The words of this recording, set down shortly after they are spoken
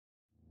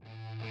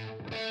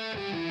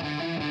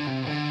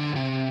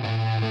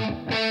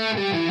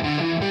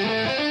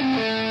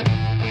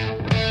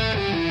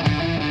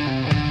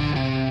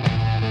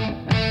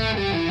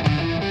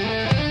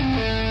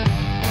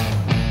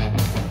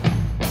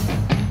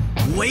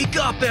Wake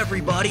up,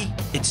 everybody.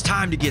 It's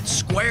time to get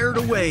squared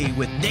away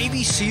with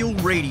Navy SEAL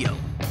Radio.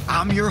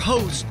 I'm your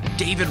host,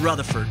 David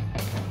Rutherford.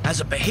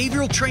 As a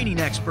behavioral training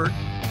expert,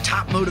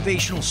 top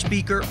motivational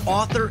speaker,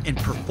 author, and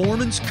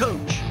performance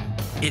coach,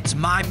 it's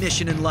my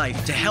mission in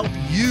life to help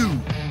you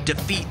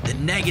defeat the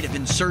negative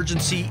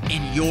insurgency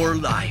in your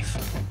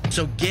life.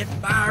 So get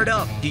fired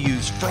up to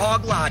use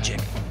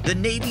Froglogic, the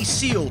Navy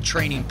SEAL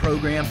training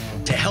program,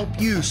 to help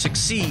you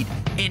succeed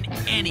in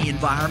any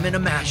environment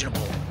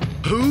imaginable.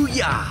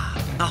 HOOYAH!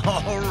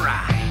 All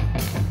right.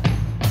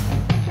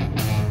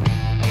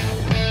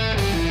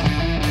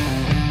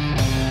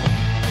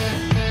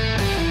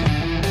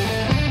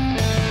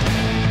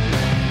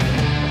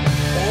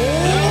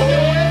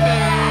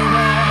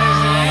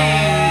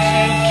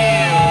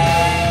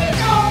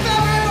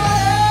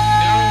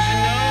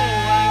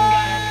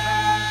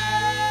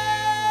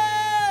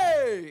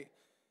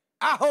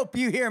 I hope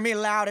you hear me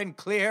loud and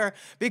clear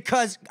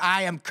because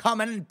I am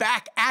coming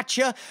back at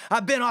you.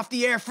 I've been off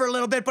the air for a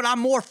little bit, but I'm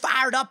more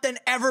fired up than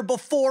ever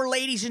before,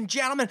 ladies and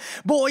gentlemen,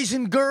 boys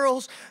and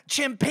girls,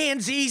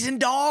 chimpanzees and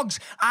dogs.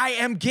 I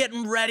am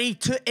getting ready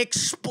to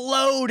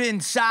explode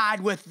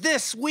inside with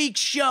this week's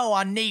show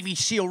on Navy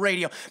SEAL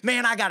Radio.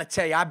 Man, I got to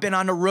tell you, I've been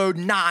on the road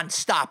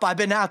nonstop. I've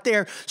been out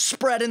there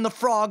spreading the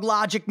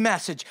Froglogic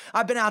message.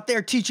 I've been out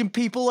there teaching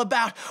people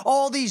about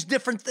all these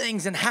different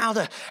things and how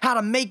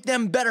to make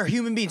them better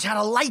human beings,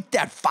 how to light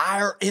that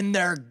fire in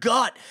their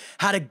gut,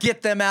 how to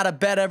get them out of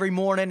bed every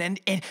morning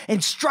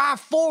and strive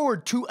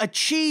forward to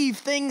achieve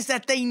things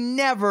that they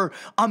never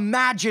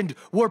imagined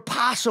were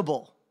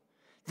possible.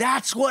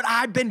 That's what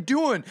I've been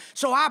doing.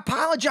 So I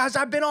apologize.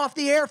 I've been off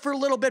the air for a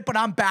little bit, but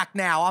I'm back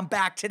now. I'm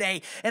back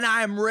today, and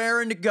I am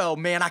raring to go.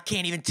 Man, I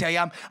can't even tell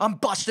you. I'm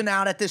busting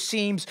out at the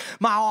seams.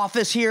 My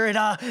office here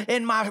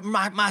in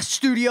my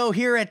studio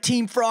here at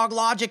Team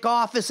Froglogic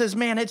offices,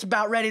 man, it's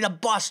about ready to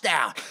bust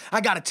out.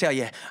 I got to tell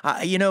you,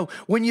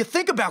 when you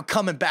think about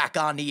coming back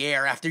on the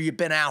air after you've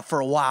been out for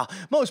a while,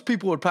 most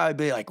people would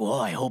probably be like, well,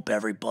 I hope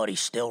everybody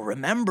still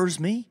remembers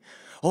me.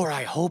 Or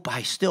I hope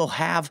I still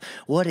have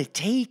what it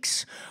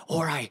takes,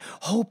 or I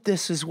hope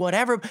this is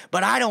whatever,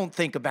 but I don't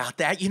think about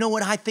that. You know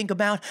what I think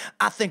about?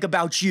 I think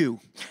about you.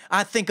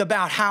 I think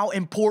about how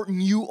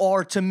important you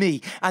are to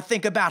me. I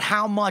think about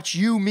how much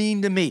you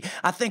mean to me.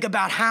 I think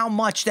about how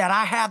much that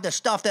I have the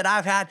stuff that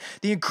I've had,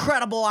 the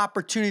incredible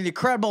opportunity, the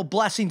incredible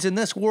blessings in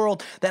this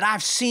world that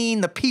I've seen,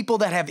 the people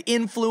that have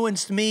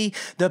influenced me,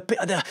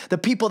 the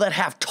people that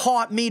have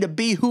taught me to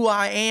be who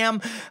I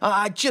am.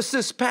 Just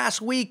this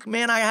past week,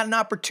 man, I had an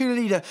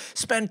opportunity to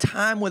spend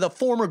time with a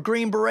former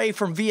Green Beret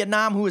from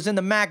Vietnam who was in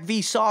the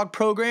MAC-VSOG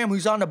program,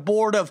 who's on the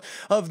board of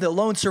the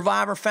Lone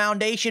Survivor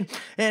Foundation,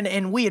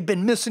 and we had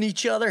been missing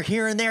each other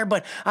here and there,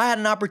 but I had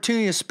an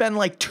opportunity to spend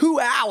like 2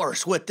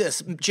 hours with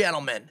this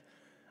gentleman.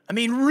 I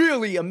mean,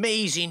 really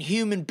amazing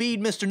human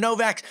being, Mr.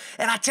 Novak,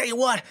 and I tell you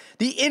what,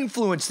 the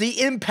influence,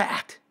 the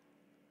impact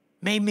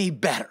made me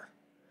better.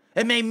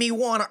 It made me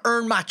want to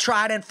earn my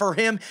trident for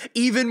him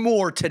even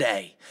more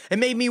today. It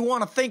made me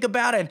want to think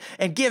about it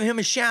and give him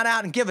a shout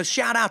out and give a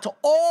shout out to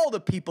all the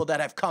people that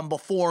have come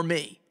before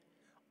me.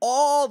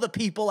 All the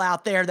people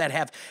out there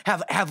that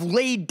have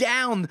laid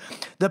down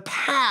the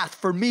path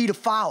for me to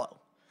follow.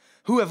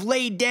 Who have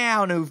laid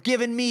down, who've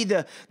given me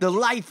the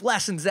life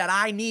lessons that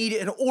I need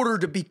in order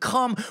to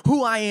become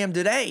who I am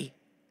today.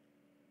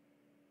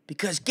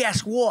 Because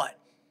guess what?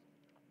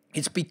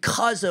 It's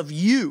because of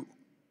you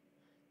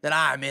that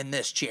I am in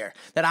this chair,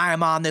 that I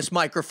am on this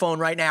microphone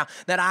right now,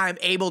 that I am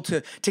able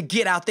to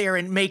get out there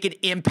and make an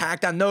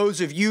impact on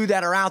those of you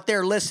that are out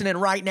there listening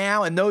right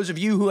now, and those of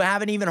you who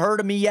haven't even heard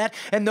of me yet,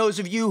 and those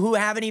of you who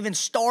haven't even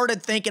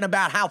started thinking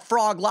about how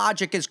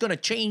Froglogic is going to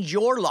change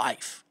your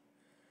life.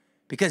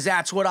 Because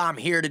that's what I'm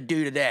here to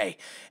do today.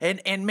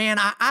 And man,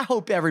 I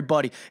hope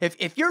everybody,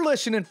 if you're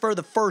listening for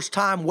the first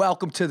time,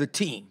 welcome to the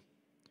team.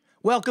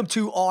 Welcome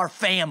to our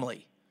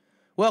family.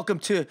 Welcome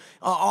to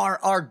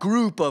our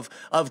group of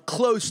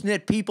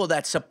close-knit people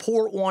that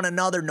support one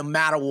another no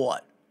matter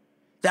what.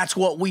 That's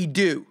what we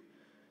do.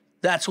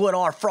 That's what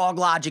our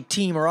Froglogic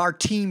team or our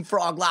Team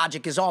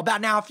Froglogic is all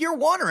about. Now, if you're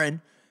wondering,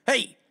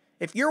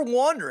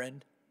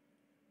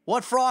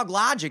 what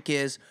Froglogic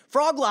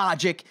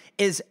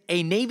is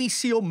a Navy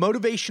SEAL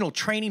motivational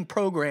training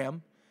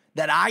program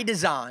that I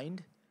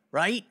designed,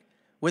 right,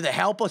 with the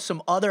help of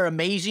some other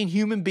amazing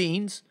human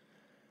beings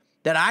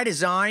that I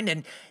designed,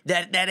 and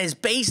that is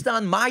based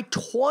on my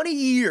 20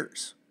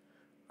 years.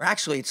 Or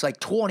actually, it's like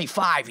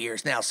 25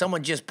 years now.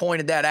 Someone just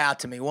pointed that out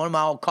to me. One of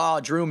my old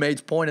college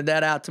roommates pointed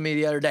that out to me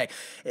the other day.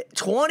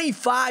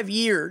 25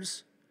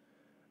 years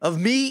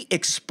of me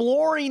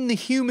exploring the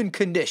human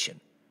condition,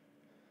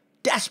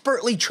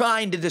 desperately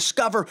trying to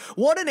discover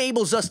what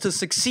enables us to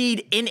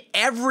succeed in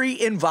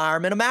every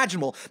environment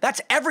imaginable.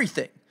 That's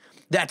everything.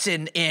 That's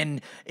in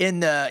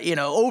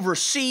the,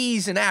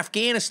 overseas in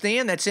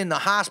Afghanistan. That's in the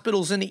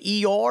hospitals and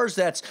the ERs.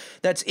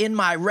 That's in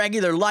my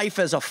regular life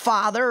as a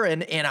father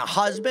and a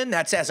husband.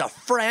 That's as a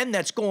friend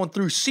that's going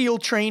through SEAL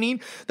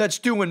training. That's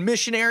doing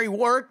missionary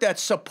work.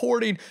 That's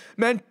supporting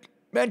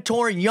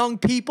mentoring young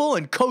people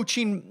and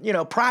coaching,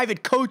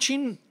 private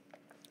coaching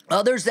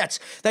others.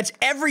 That's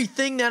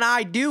everything that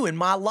I do in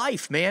my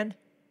life, man.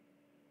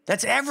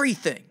 That's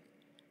everything.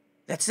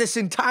 That's this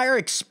entire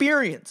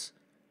experience.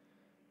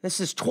 This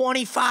is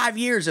 25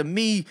 years of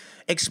me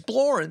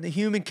exploring the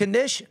human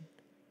condition.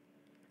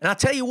 And I'll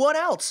tell you what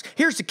else.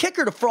 Here's the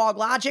kicker to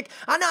Froglogic.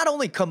 I not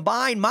only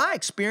combine my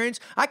experience,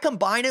 I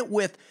combine it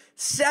with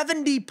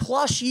 70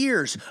 plus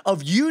years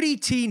of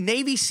UDT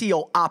Navy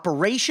SEAL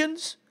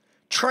operations,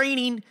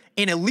 training,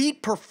 and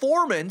elite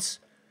performance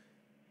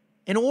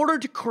in order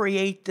to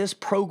create this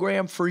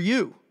program for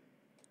you.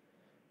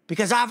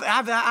 Because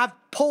I've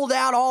pulled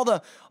out all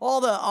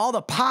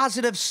the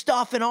positive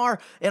stuff in our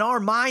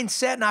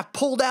mindset, and I've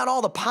pulled out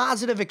all the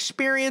positive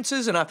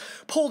experiences, and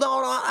I've pulled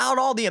out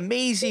all the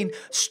amazing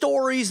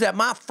stories that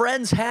my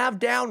friends have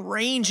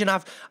downrange,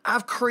 and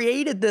I've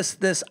created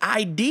this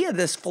idea,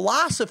 this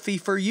philosophy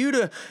for you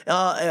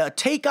to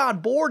take on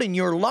board in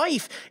your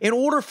life in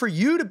order for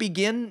you to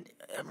begin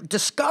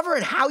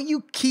discovering how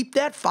you keep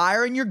that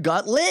fire in your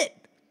gut lit.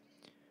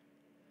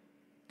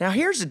 Now,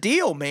 here's the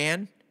deal,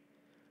 man.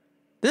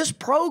 This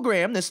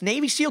program, this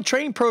Navy SEAL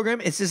training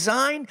program, is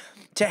designed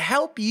to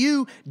help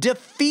you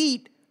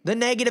defeat the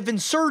negative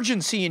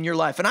insurgency in your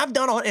life. And I've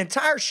done an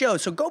entire show,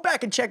 so go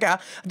back and check out.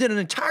 I did an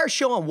entire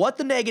show on what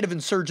the negative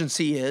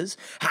insurgency is,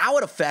 how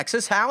it affects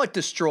us, how it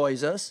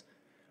destroys us.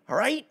 All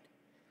right?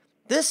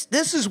 This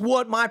is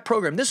what my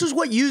program, this is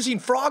what using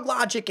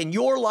Froglogic in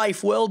your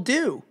life will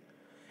do.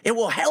 It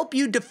will help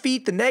you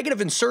defeat the negative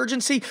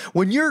insurgency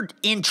when you're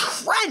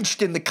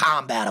entrenched in the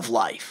combat of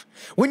life,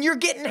 when you're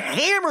getting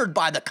hammered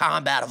by the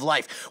combat of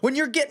life, when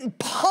you're getting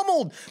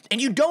pummeled and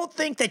you don't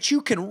think that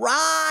you can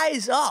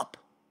rise up.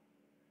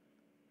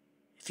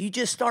 If you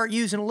just start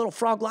using a little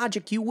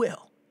Froglogic, you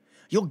will.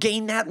 You'll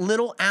gain that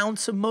little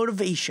ounce of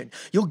motivation.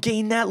 You'll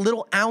gain that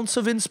little ounce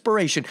of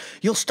inspiration.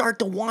 You'll start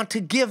to want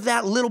to give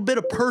that little bit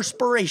of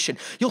perspiration.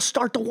 You'll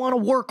start to want to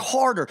work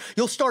harder.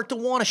 You'll start to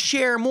want to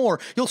share more.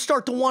 You'll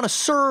start to want to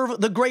serve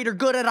the greater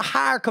good at a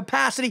higher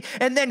capacity.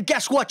 And then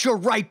guess what? You're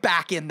right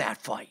back in that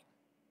fight.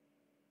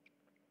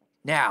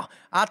 Now,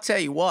 I'll tell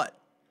you what.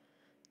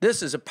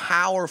 This is a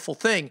powerful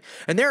thing.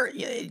 And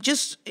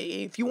just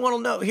if you want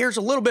to know, here's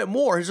a little bit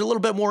more. Here's a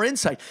little bit more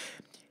insight.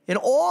 In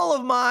all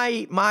of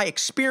my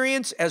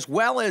experience, as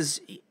well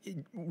as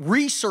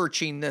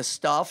researching this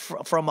stuff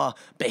from a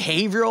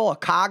behavioral, a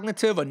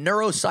cognitive, a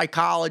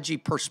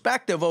neuropsychology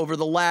perspective over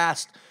the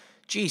last,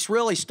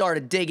 really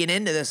started digging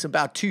into this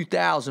about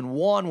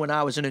 2001 when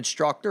I was an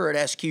instructor at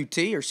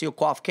SQT, or SEAL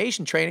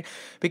Qualification Training,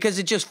 because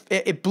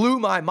it blew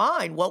my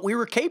mind what we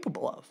were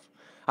capable of.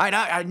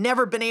 I'd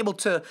never been able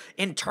to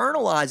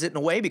internalize it in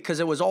a way because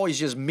it was always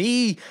just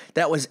me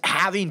that was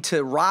having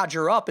to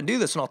roger up and do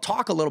this. And I'll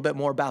talk a little bit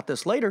more about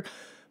this later.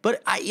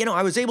 But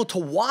I was able to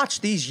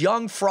watch these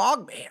young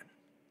frogmen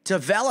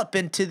develop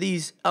into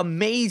these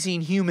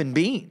amazing human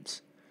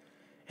beings.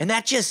 And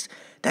that just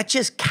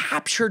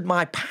captured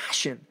my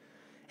passion.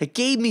 It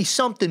gave me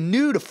something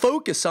new to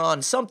focus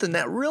on, something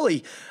that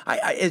really,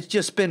 it's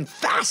just been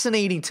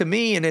fascinating to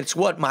me, and it's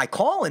what my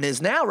calling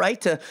is now, right?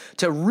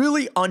 To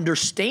really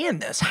understand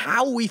this,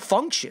 how we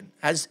function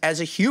as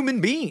a human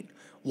being,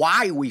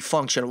 why we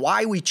function,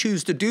 why we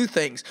choose to do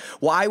things,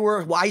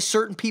 why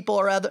certain people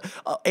are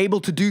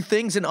able to do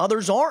things and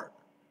others aren't.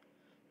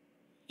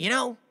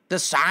 The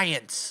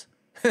science,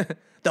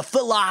 the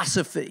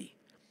philosophy,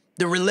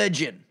 the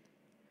religion,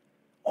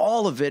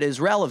 all of it is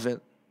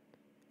relevant.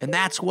 And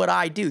that's what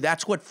I do.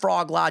 That's what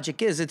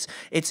Froglogic is.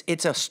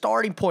 It's a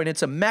starting point.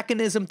 It's a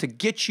mechanism to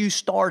get you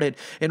started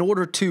in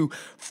order to,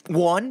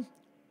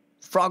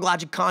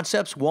 Froglogic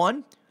Concepts,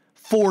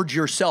 forge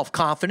your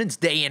self-confidence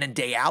day in and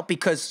day out,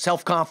 because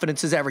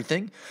self-confidence is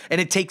everything.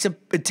 And it takes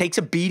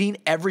a beating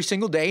every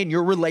single day in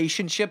your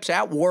relationships,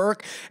 at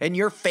work, and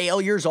your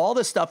failures, all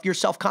this stuff. Your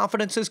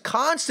self-confidence is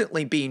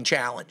constantly being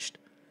challenged.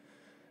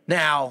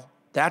 Now,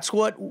 that's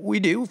what we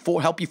do,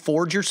 help you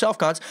forge your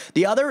self-confidence.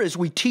 The other is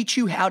we teach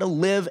you how to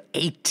live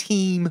a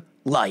team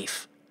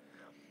life.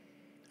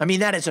 I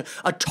mean, that is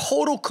a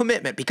total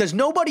commitment, because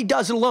nobody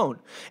does it alone.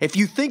 If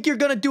you think you're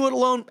going to do it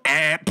alone,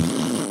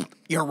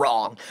 you're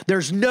wrong.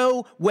 There's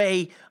no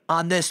way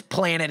on this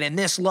planet, in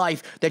this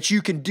life, that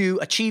you can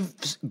achieve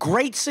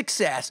great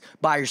success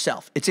by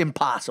yourself. It's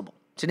impossible.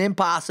 It's an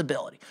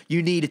impossibility.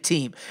 You need a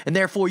team, and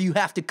therefore you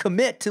have to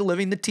commit to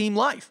living the team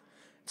life.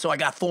 So I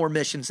got 4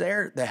 missions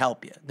there to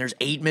help you. There's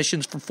 8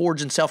 missions for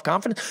forging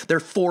self-confidence. There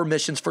are 4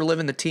 missions for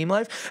living the team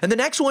life. And the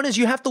next one is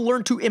you have to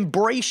learn to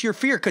embrace your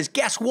fear, because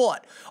guess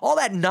what? All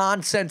that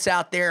nonsense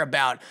out there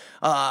about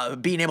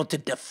being able to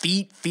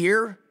defeat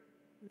fear,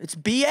 it's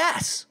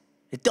BS.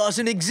 It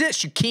doesn't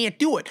exist. You can't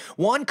do it.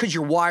 1, because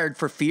you're wired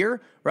for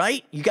fear,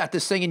 right? You got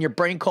this thing in your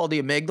brain called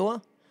the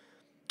amygdala.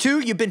 2,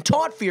 you've been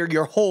taught fear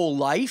your whole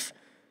life.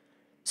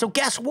 So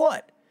guess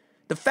what?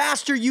 The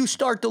faster you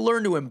start to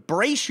learn to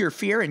embrace your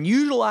fear and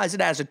utilize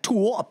it as a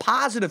tool, a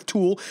positive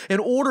tool, in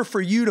order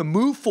for you to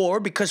move forward,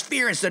 because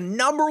fear is the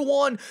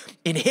 #1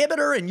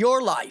 inhibitor in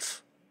your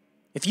life.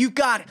 If you've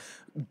got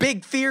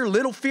big fear,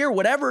 little fear,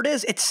 whatever it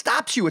is, it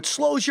stops you. It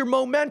slows your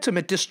momentum.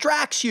 It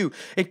distracts you.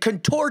 It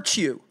contorts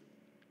you.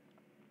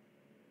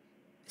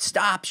 It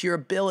stops your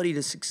ability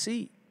to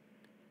succeed.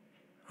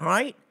 All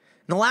right?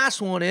 And the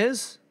last one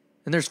is,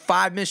 and there's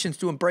 5 missions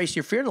to embrace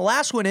your fear. And the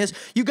last one is,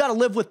 you got to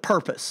live with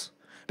purpose.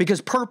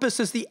 Because purpose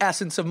is the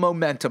essence of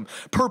momentum.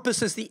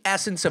 Purpose is the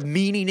essence of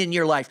meaning in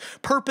your life.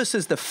 Purpose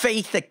is the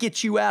faith that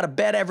gets you out of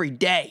bed every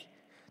day.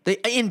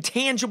 The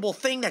intangible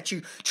thing that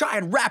you try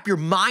and wrap your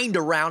mind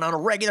around on a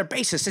regular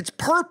basis. It's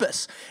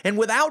purpose. And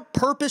without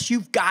purpose,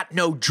 you've got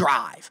no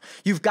drive.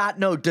 You've got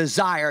no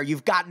desire.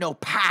 You've got no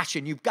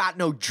passion. You've got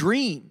no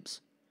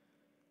dreams.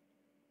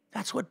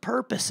 That's what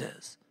purpose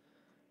is.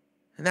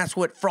 And that's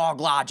what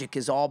Froglogic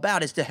is all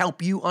about, is to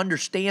help you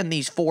understand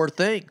these 4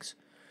 things.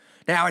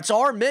 Now, it's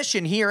our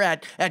mission here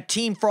at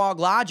Team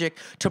Froglogic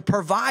to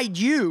provide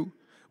you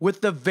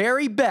with the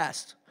very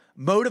best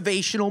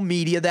motivational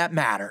media that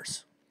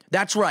matters.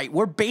 That's right.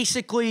 We're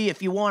basically,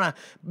 if you want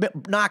to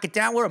knock it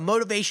down, we're a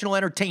motivational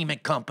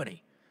entertainment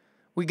company.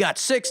 We got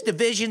 6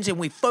 divisions, and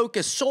we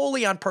focus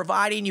solely on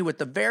providing you with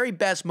the very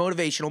best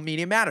motivational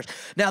media matters.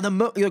 Now,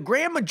 the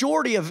grand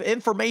majority of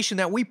information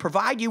that we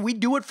provide you, we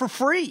do it for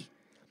free.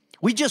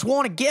 We just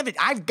want to give it.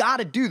 I've got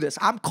to do this.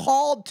 I'm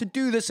called to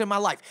do this in my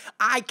life.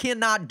 I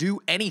cannot do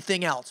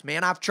anything else,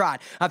 man. I've tried.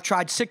 I've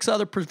tried 6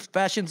 other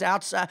professions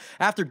outside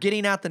after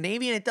getting out the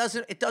Navy, and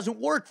it doesn't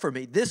work for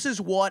me. This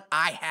is what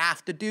I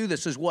have to do.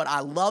 This is what I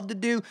love to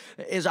do,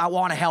 is I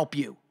want to help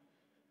you.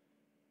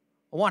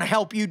 I want to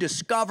help you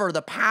discover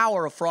the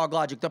power of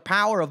Froglogic, the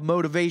power of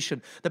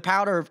motivation, the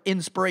power of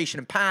inspiration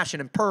and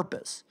passion and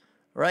purpose,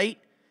 right?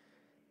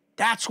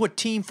 That's what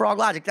Team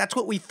Froglogic, that's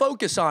what we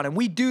focus on. And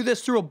we do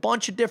this through a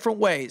bunch of different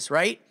ways,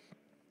 right?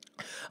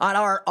 On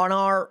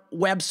our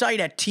website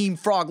at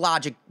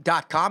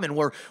teamfroglogic.com, and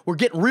we're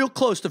getting real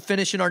close to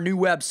finishing our new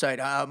website.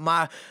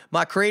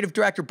 My creative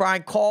director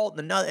Brian Call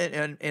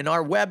and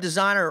our web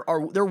designer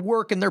they're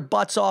working their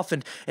butts off,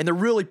 and they're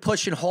really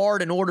pushing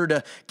hard in order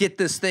to get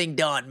this thing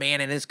done,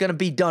 man. And it's going to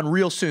be done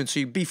real soon,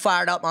 so you be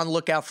fired up, on the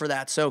lookout for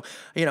that. So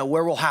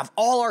where we'll have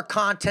all our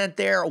content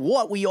there,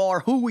 what we are,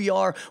 who we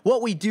are,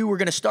 what we do. We're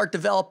going to start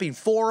developing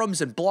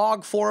forums and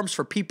blog forums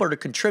for people to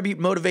contribute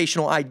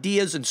motivational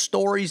ideas and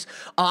stories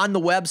on the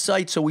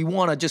website. So we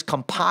want to just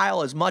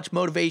compile as much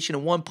motivation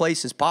in one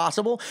place as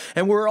possible.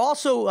 And we're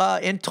also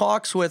in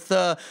talks with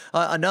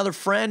another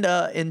friend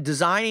in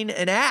designing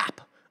an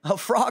app, a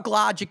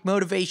Froglogic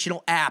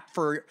motivational app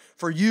for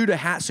you to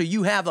have, so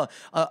you have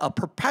a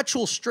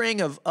perpetual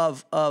string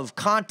of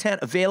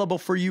content available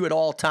for you at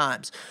all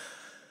times.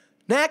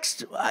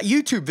 Next,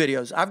 YouTube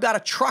videos. I've got a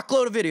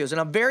truckload of videos, and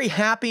I'm very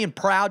happy and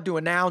proud to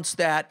announce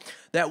that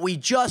we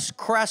just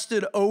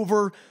crested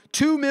over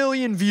 2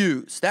 million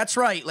views. That's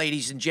right,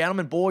 ladies and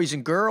gentlemen, boys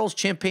and girls,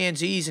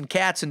 chimpanzees and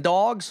cats and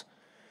dogs.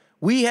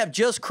 We have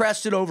just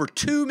crested over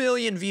 2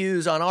 million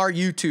views on our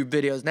YouTube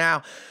videos.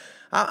 Now,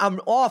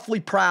 I'm awfully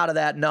proud of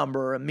that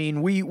number. I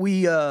mean,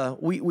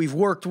 we've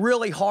worked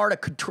really hard at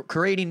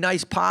creating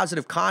nice,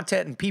 positive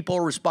content, and people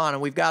are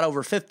responding. We've got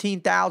over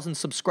 15,000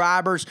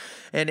 subscribers,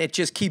 and it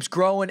just keeps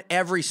growing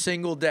every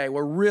single day.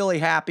 We're really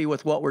happy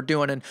with what we're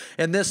doing.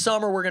 And this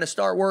summer, we're going to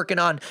start working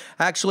on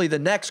actually the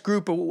next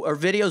group of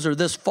videos, or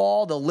this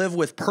fall, the Live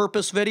with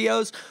Purpose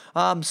videos.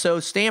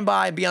 So stand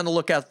by and be on the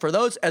lookout for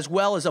those, as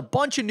well as a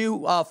bunch of new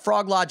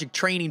Froglogic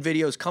training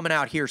videos coming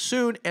out here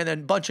soon, and then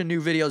a bunch of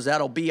new videos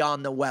that'll be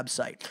on the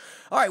website.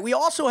 All right, we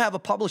also have a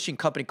publishing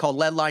company called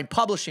Leadline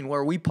Publishing,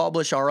 where we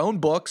publish our own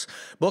books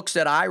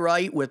that I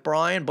write with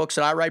Brian, books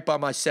that I write by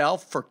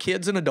myself for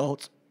kids and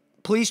adults.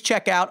 Please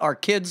check out our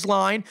kids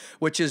line,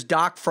 which is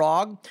Doc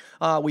Frog.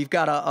 We've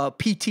got a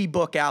PT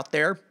book out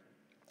there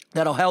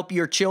that'll help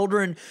your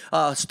children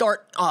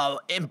start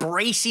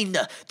embracing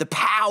the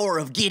power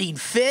of getting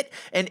fit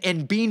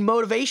and being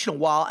motivational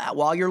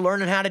while you're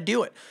learning how to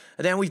do it.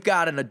 And then we've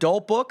got an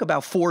adult book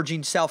about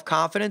forging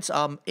self-confidence.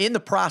 In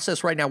the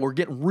process right now, we're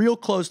getting real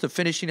close to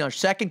finishing our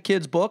second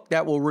kids book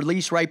that will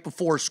release right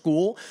before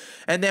school.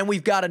 And then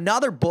we've got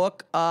another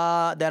book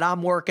that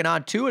I'm working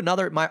on too,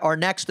 our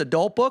next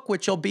adult book,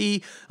 which will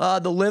be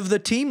the Live the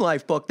Team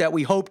Life book that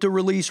we hope to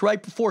release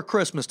right before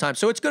Christmas time.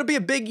 So it's going to be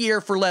a big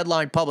year for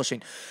Leadline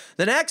Publishing.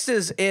 The next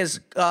is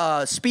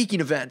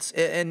speaking events,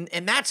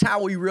 and that's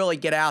how we really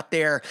get out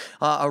there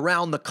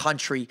around the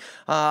country.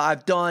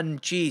 I've done,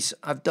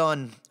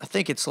 I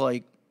think it's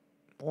like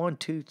 1,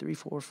 2, 3,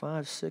 4,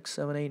 5, 6,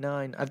 7, 8,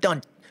 9. I've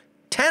done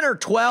 10 or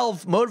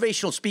 12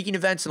 motivational speaking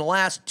events in the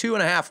last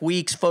 2.5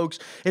 weeks, folks.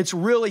 It's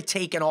really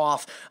taken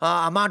off.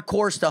 I'm on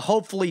course to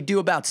hopefully do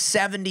about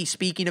 70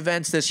 speaking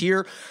events this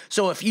year.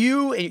 So if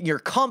you, your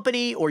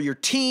company or your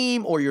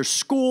team or your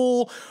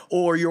school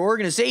or your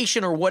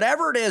organization or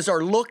whatever it is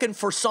are looking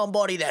for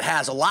somebody that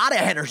has a lot of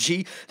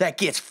energy, that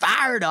gets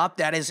fired up,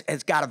 that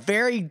has got a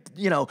very,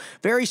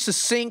 very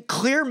succinct,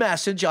 clear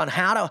message on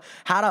how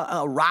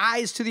to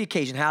rise to the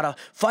occasion, how to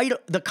fight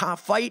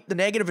the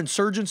negative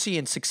insurgency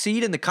and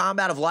succeed in the combat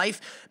combat of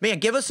life, man,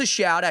 give us a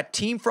shout at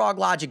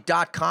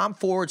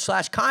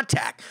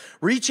teamfroglogic.com/contact.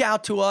 Reach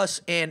out to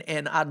us,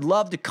 and I'd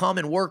love to come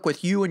and work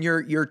with you and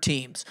your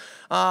teams.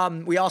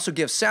 We also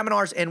give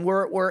seminars, and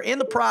we're in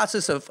the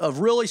process of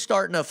really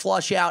starting to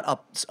flush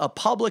out a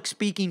public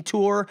speaking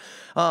tour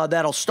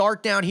that'll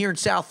start down here in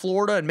South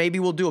Florida, and maybe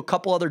we'll do a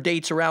couple other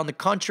dates around the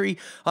country,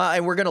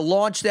 and we're going to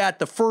launch that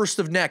the first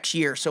of next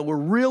year. So we're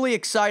really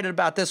excited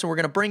about this, and we're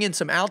going to bring in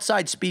some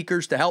outside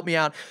speakers to help me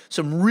out,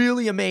 some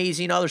really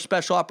amazing other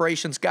special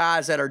operations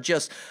guys that are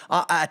just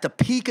at the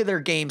peak of their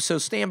game. So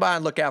stand by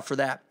and look out for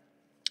that.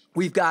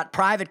 We've got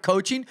private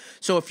coaching.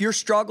 So if you're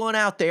struggling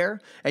out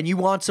there and you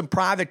want some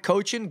private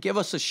coaching, give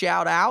us a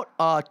shout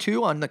out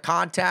too on the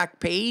contact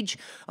page,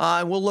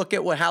 and we'll look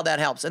at how that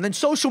helps. And then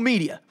social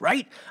media,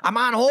 right? I'm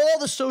on all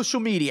the social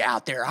media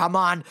out there. I'm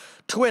on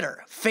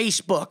Twitter,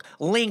 Facebook,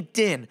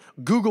 LinkedIn,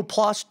 Google+,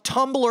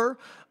 Tumblr,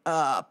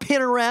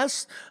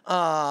 Pinterest,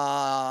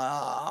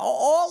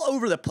 all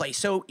over the place.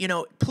 So,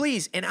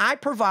 please, and I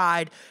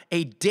provide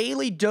a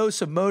daily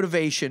dose of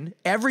motivation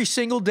every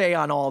single day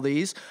on all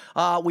these.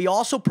 We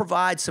also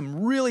provide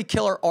some really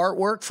killer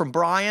artwork from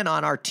Brian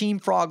on our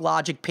Team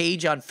Froglogic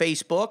page on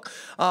Facebook.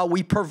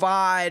 We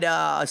provide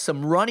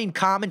some running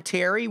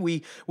commentary.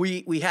 We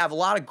have a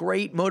lot of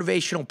great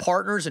motivational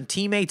partners and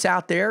teammates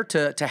out there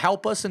to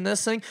help us in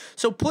this thing.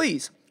 So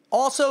please,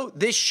 also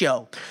this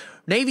show,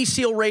 Navy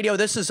SEAL Radio,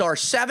 this is our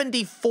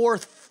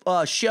 74th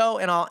show,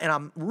 and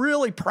I'm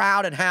really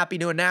proud and happy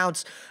to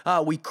announce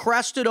we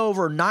crested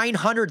over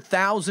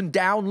 900,000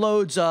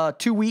 downloads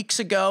 2 weeks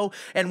ago,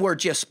 and we're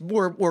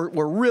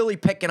really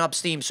picking up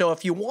steam. So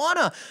if you want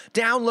to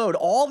download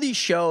all these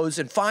shows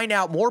and find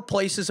out more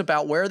places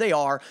about where they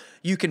are,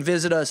 you can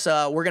visit us.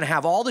 We're going to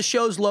have all the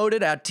shows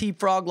loaded at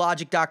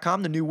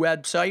tfroglogic.com, the new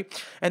website.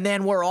 And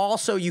then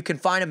you can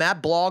find them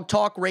at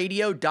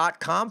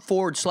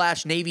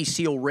blogtalkradio.com/Navy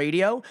SEAL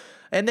Radio.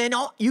 And then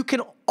you can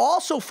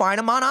also find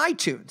them on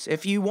iTunes.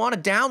 If you want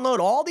to download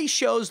all these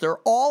shows, they're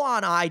all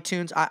on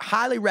iTunes. I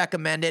highly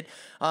recommend it.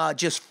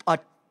 Just a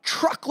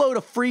truckload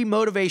of free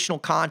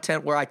motivational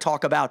content where I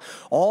talk about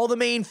all the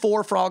main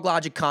 4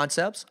 Froglogic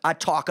concepts. I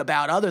talk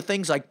about other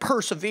things like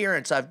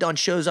perseverance. I've done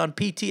shows on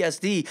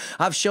PTSD.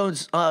 I've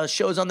shows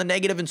on the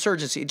negative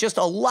insurgency. Just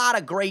a lot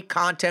of great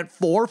content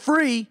for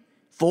free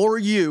for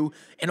you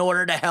in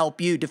order to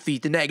help you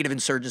defeat the negative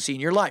insurgency in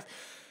your life.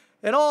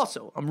 And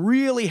also, I'm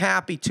really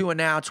happy to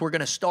announce we're going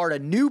to start a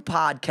new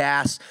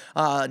podcast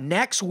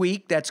next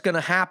week that's going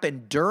to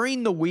happen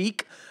during the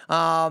week.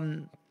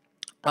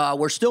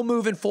 We're still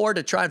moving forward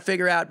to try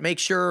and make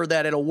sure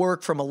that it'll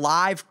work from a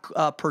live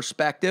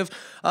perspective.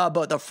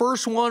 But the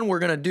first one we're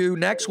going to do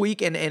next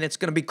week, and it's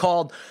going to be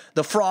called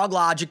the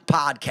Froglogic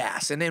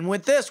Podcast. And then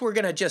with this, we're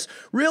going to just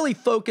really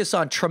focus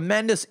on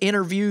tremendous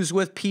interviews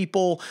with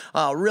people,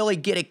 really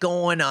get it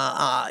going,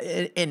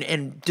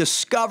 and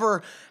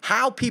discover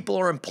how people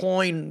are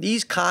employing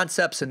these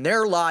concepts in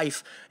their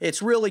life.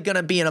 It's really going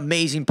to be an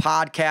amazing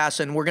podcast,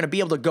 and we're going to be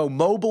able to go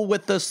mobile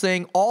with this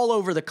thing all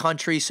over the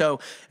country. So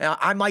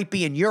I might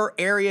be in your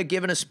area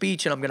giving a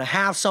speech, and I'm going to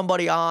have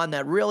somebody on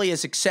that really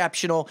is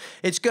exceptional.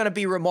 It's going to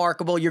be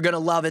remarkable. You're going to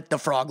love it, the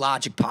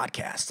Froglogic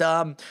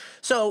Podcast.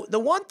 So the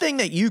one thing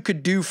that you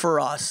could do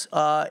for us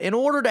in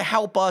order to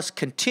help us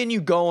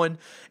continue going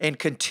and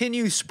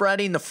continue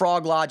spreading the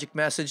Froglogic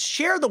message,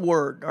 share the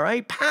word, all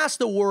right? Pass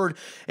the word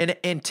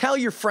and tell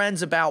your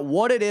friends about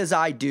what it is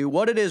I do,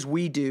 what it is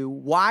we do,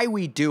 why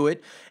we do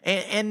it.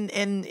 And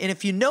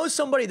if you know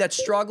somebody that's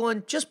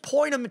struggling, just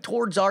point them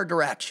towards our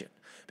direction.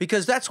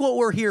 Because that's what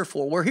we're here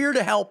for. We're here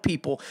to help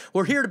people.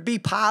 We're here to be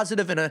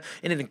positive in an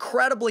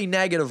incredibly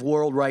negative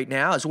world right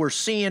now, as we're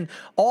seeing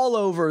all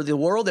over the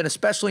world, and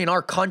especially in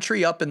our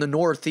country up in the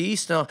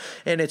Northeast.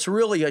 And it's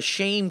really a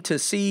shame to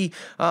see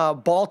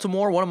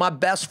Baltimore. One of my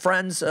best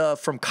friends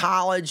from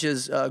college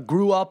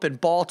grew up in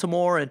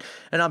Baltimore, and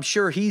I'm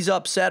sure he's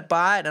upset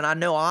by it, and I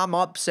know I'm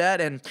upset,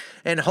 and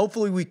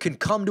hopefully we can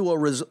come to a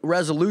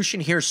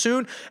resolution here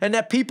soon, and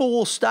that people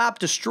will stop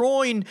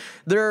destroying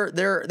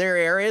their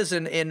areas,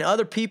 and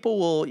other people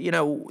will,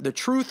 the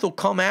truth will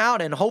come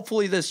out, and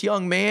hopefully this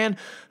young man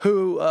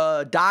who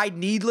died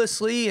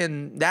needlessly,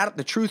 and that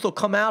the truth will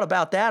come out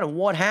about that and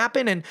what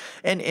happened,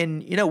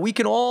 and we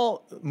can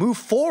all move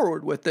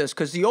forward with this,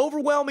 because the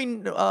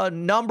overwhelming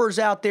numbers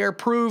out there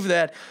prove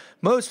that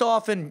most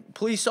often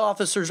police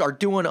officers are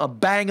doing a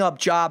bang-up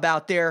job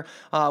out there.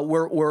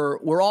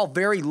 We're all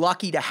very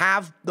lucky to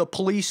have the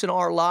police in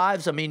our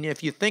lives. I mean,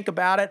 if you think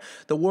about it,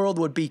 the world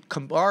would be,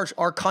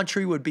 our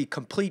country would be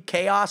complete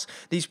chaos.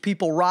 These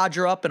people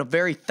roger up in a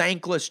very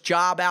thankless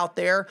job out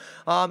there.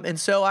 And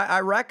so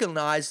I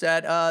recognize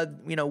that,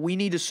 we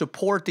need to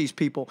support these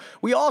people.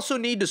 We also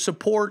need to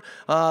support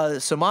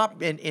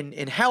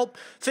and help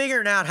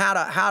figuring out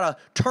how to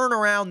turn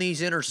around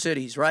these inner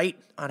cities, right?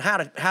 on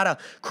how to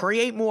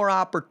create more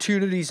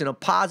opportunities in a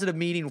positive,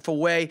 meaningful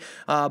way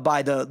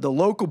by the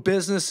local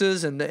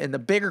businesses and the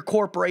bigger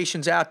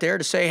corporations out there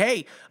to say,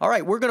 hey, all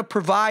right, we're going to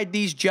provide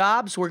these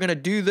jobs, we're going to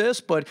do this,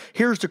 but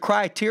here's the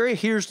criteria,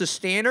 here's the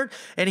standard,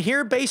 and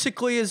here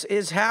basically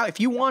is how, if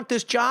you want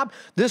this job,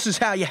 this is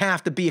how you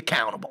have to be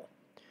accountable.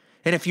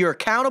 And if you're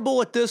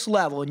accountable at this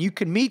level and you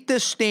can meet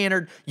this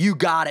standard, you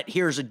got it,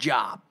 here's a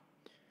job.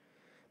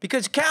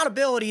 Because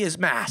accountability is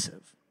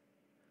massive.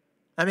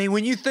 I mean,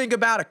 when you think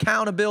about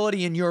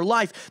accountability in your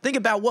life, think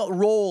about what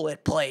role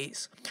it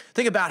plays.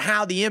 Think about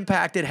how the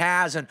impact it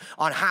has on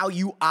how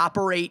you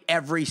operate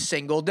every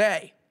single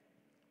day.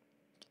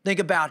 Think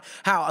about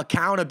how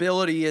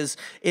accountability is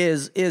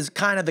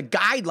kind of the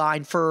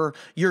guideline for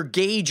your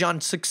gauge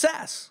on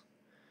success.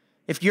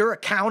 If you're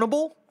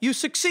accountable, you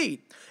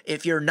succeed.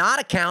 If you're not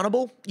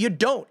accountable, you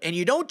don't. And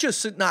you don't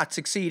just not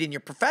succeed in your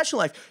professional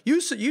life,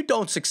 you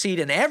don't succeed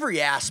in every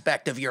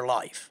aspect of your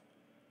life.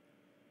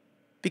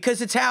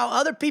 Because it's how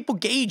other people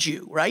gauge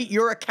you, right?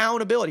 Your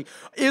accountability.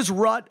 Is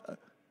Rut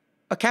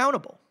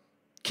accountable?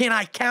 Can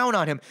I count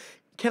on him?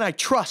 Can I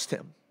trust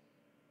him?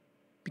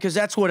 Because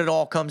that's what it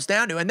all comes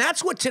down to. And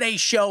that's what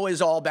today's show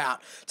is all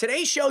about.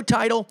 Today's show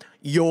title,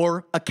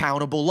 Your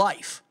Accountable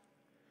Life.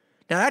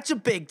 Now, that's a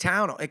big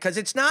town because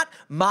it's not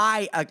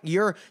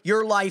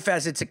your life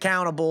as it's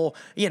accountable,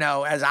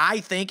 as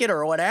I think it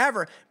or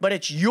whatever, but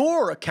it's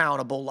your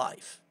accountable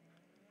life,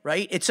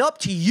 right? It's up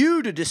to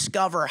you to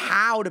discover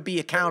how to be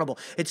accountable.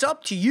 It's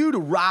up to you to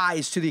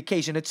rise to the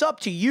occasion. It's up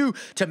to you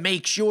to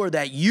make sure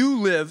that you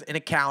live an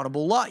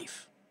accountable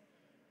life.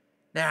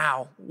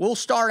 Now, we'll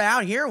start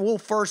out here. We'll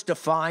first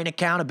define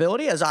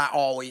accountability, as I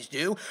always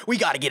do. We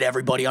got to get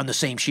everybody on the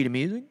same sheet of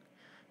music.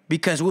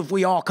 Because if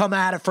we all come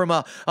at it from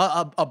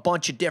a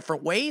bunch of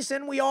different ways,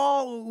 then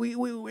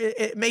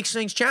it makes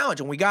things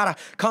challenging. We got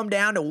to come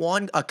down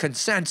to a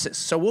consensus.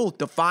 So we'll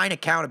define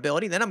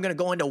accountability. Then I'm going to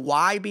go into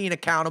why being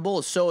accountable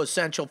is so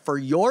essential for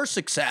your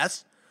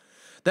success.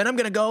 Then I'm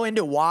going to go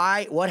into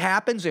what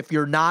happens if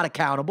you're not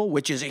accountable,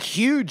 which is a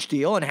huge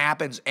deal and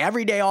happens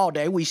every day, all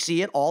day. We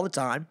see it all the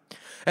time.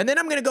 And then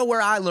I'm going to go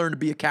where I learned to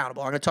be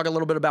accountable. I'm going to talk a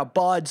little bit about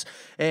BUDS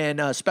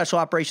and Special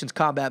Operations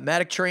Combat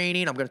Medic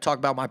Training. I'm going to talk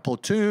about my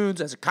platoons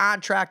as a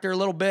contractor a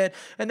little bit.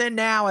 And then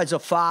now as a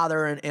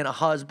father and a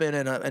husband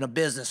and a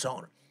business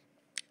owner.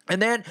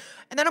 And then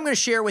I'm going to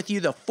share with you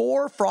the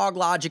 4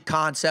 Froglogic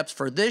concepts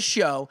for this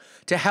show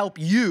to help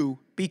you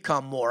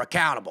become more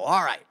accountable.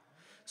 All right.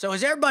 So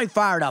is everybody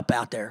fired up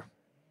out there?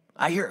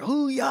 I hear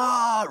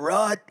HOOYAH,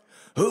 Rut,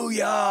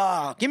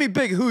 HOOYAH. Give me a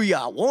big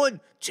HOOYAH.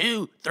 1,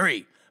 2,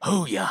 3,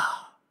 HOOYAH.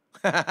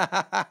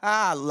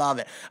 I love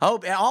it. I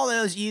hope all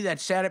those of you that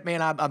said it,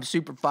 man, I'm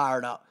super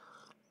fired up.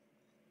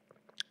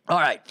 All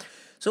right.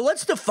 So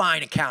let's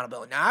define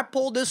accountability. Now, I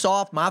pulled this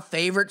off my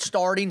favorite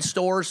starting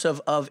source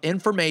of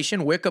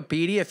information,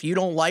 Wikipedia. If you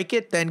don't like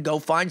it, then go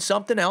find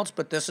something else.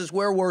 But this is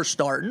where we're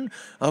starting,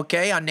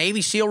 okay? On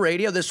Navy SEAL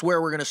Radio, this is where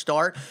we're going to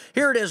start.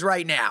 Here it is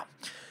right now.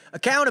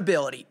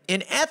 Accountability.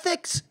 In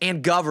ethics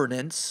and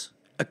governance,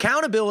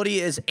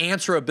 accountability is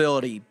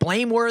answerability,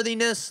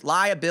 blameworthiness,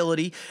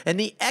 liability, and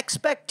the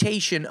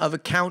expectation of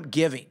account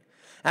giving.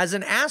 As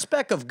an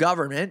aspect of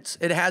governance,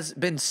 it has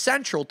been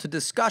central to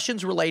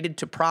discussions related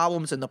to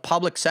problems in the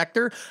public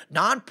sector,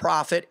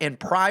 nonprofit, and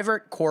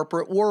private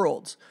corporate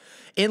worlds.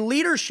 In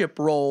leadership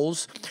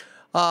roles,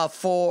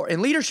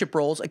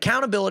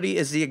 accountability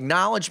is the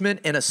acknowledgement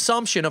and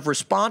assumption of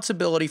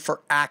responsibility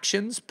for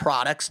actions,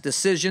 products,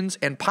 decisions,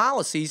 and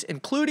policies,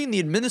 including the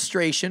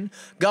administration,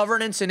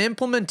 governance, and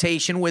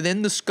implementation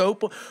within the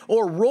scope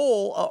or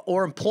role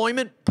or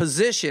employment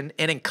position,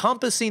 and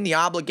encompassing the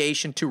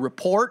obligation to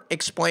report,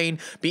 explain,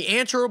 be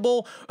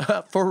answerable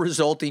for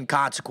resulting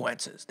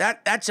consequences.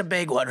 That's a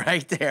big one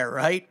right there,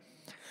 right?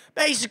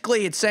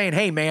 Basically, it's saying,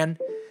 hey, man,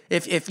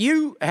 If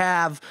you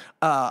have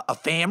a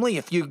family,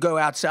 if you go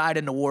outside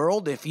in the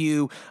world, if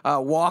you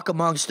walk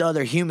amongst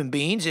other human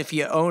beings, if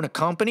you own a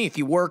company, if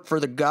you work for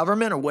the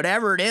government or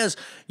whatever it is,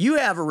 you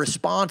have a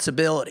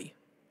responsibility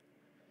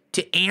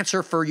to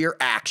answer for your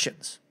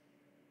actions.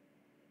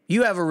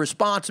 You have a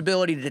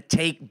responsibility to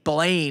take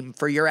blame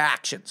for your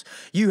actions.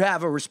 You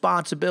have a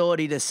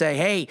responsibility to say,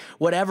 hey,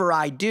 whatever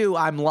I do,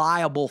 I'm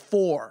liable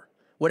for,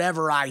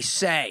 whatever I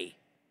say.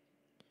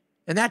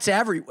 And that's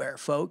everywhere,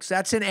 folks.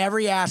 That's in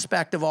every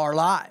aspect of our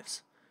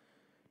lives.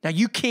 Now,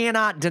 you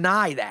cannot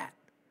deny that.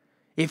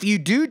 If you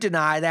do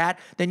deny that,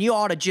 then you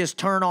ought to just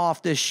turn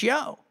off this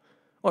show.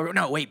 Or,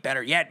 no, wait,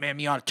 better yet, man,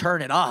 you ought to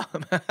turn it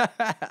up.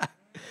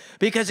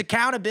 Because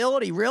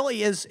accountability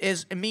really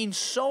it means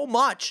so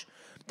much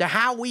to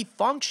how we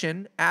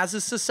function as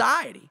a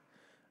society.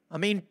 I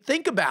mean,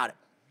 think about it.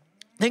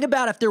 Think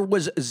about if there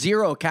was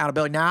zero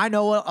accountability. Now, I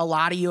know a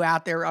lot of you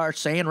out there are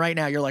saying right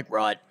now, you're like,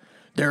 Rut,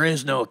 there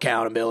is no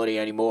accountability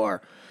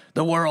anymore.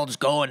 The world's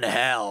going to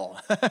hell.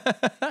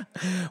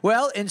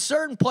 Well, in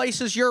certain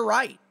places, you're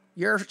right.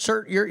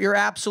 You're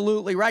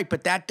absolutely right.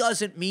 But that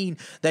doesn't mean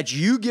that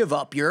you give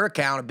up your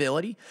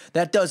accountability.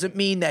 That doesn't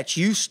mean that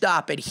you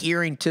stop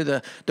adhering to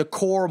the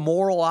core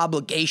moral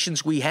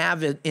obligations we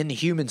have in the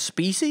human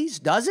species,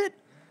 does it?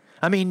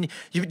 I mean,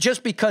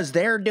 just because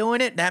they're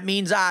doing it, that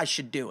means I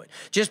should do it.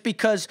 Just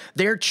because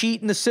they're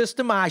cheating the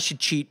system, I should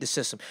cheat the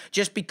system.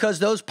 Just because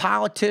those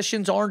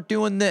politicians aren't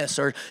doing this,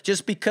 or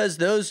just because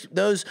those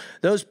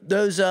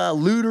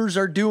looters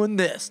are doing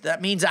this,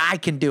 that means I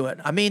can do it.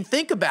 I mean,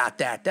 think about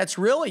that. That's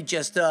really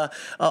just a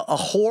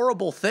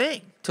horrible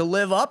thing to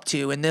live up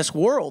to in this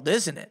world,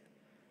 isn't it?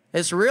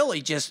 It's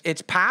really just,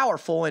 it's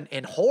powerful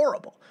and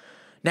horrible.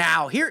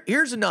 Now,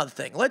 here's another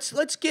thing.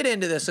 Let's get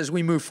into this as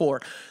we move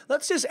forward.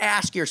 Let's just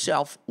ask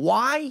yourself,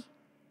 why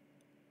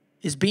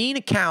is being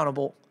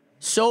accountable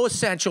so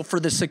essential for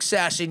the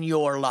success in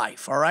your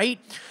life, all right?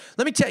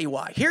 Let me tell you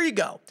why. Here you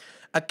go.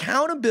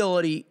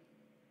 Accountability,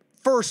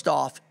 first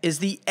off, is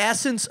the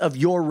essence of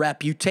your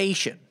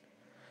reputation.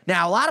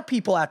 Now, a lot of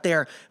people out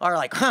there are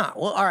like,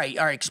 well, all right,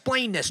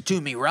 explain this to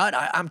me, Rut.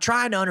 I'm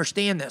trying to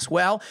understand this.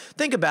 Well,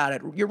 think about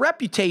it. Your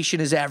reputation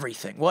is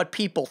everything. What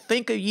people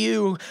think of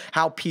you,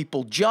 how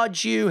people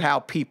judge you, how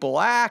people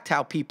act,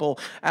 how people,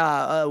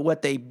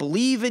 what they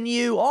believe in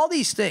you, all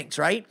these things,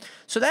 right?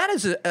 So that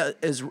is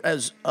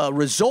as a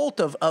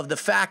result of the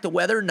fact of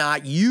whether or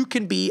not you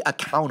can be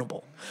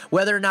accountable.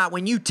 Whether or not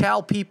when you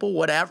tell people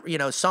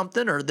whatever,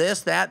 something or this,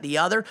 that, the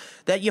other,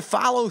 that you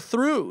follow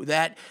through,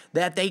 that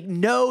they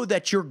know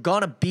that you're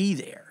going to be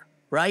there,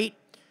 right?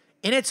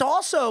 And it's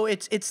also,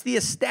 it's the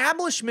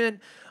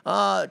establishment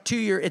with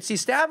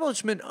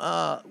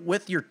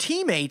your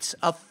teammates,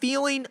 a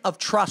feeling of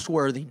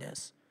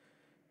trustworthiness.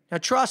 Now,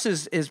 trust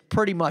is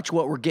pretty much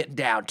what we're getting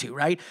down to,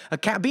 right?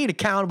 Being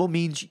accountable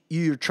means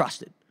you're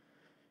trusted.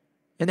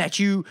 And that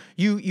you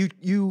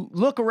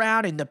look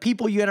around and the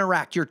people you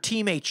interact, your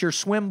teammates, your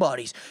swim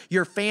buddies,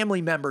 your family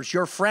members,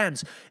 your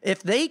friends,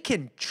 if they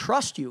can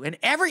trust you, and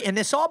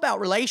it's all about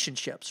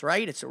relationships,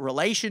 right? It's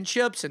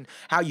relationships and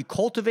how you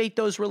cultivate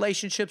those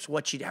relationships,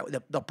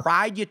 the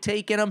pride you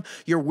take in them,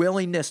 your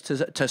willingness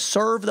to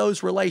serve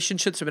those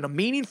relationships in a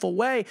meaningful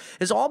way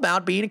is all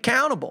about being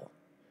accountable.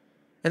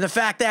 And the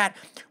fact that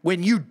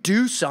when you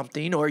do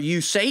something or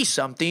you say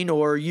something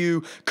or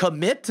you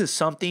commit to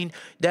something,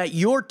 that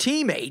your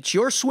teammates,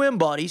 your swim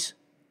buddies,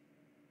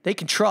 they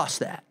can trust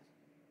that.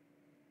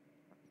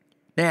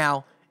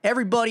 Now,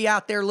 everybody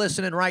out there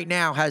listening right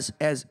now has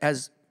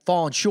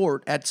fallen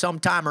short at some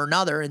time or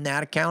another in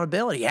that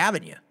accountability,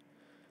 haven't you?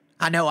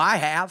 I know I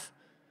have.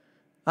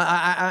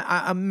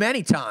 I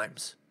many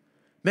times.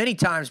 Many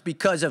times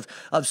because of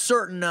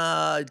certain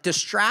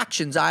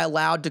distractions I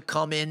allowed to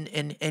come in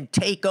and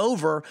take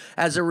over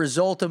as a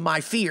result of my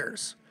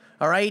fears.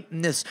 All right,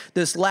 and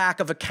this lack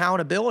of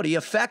accountability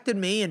affected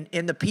me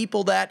and the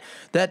people that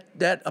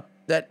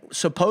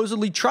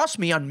supposedly trust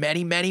me on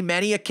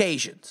many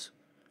occasions.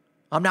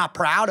 I'm not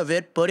proud of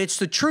it, but it's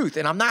the truth,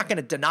 and I'm not going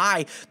to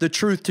deny the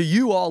truth to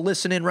you all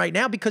listening right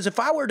now, because if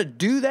I were to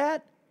do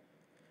that,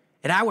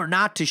 and I were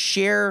not to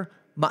share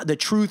the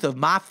truth of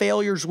my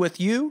failures with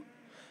you,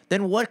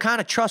 then what kind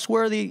of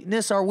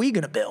trustworthiness are we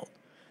going to build?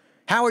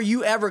 How are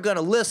you ever going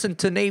to listen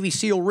to Navy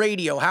SEAL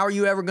Radio? How are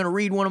you ever going to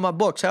read one of my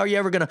books? How are you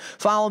ever going to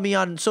follow me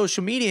on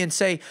social media and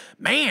say,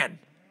 man,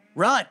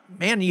 Rut,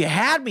 man, you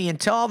had me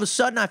until all of a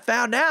sudden I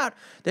found out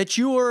that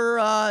you were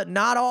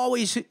not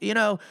always,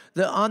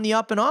 on the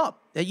up and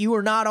up, that you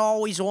were not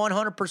always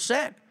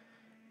 100%.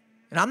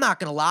 And I'm not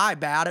going to lie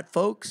about it,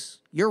 folks.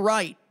 You're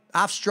right.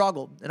 I've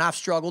struggled, and I've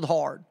struggled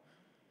hard.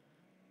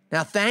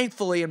 Now,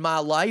 thankfully, in my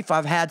life,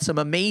 I've had some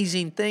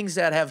amazing things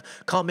that have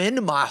come into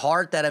my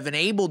heart that have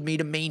enabled me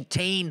to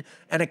maintain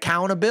an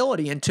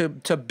accountability and to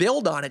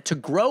build on it, to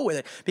grow with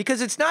it.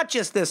 Because it's not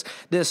just this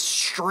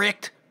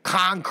strict,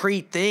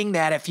 concrete thing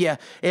that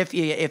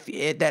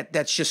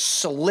that's just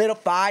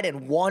solidified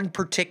in one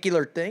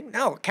particular thing.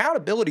 No,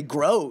 accountability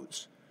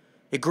grows.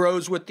 It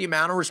grows with the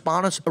amount of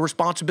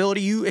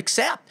responsibility you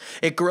accept.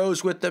 It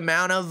grows with the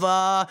amount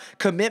of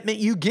commitment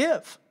you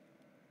give.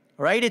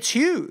 Right? It's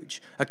huge.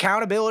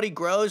 Accountability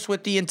grows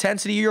with the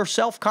intensity of your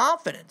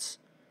self-confidence.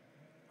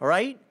 All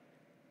right?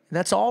 And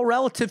that's all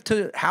relative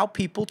to how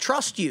people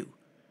trust you.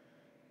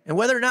 And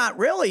whether or not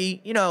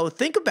really,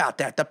 think about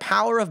that, the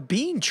power of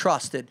being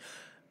trusted.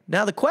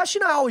 Now, the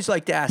question I always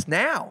like to ask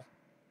now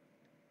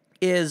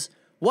is,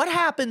 what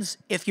happens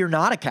if you're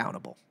not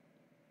accountable?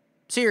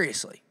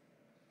 Seriously.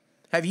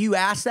 Have you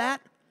asked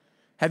that?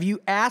 Have you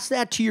asked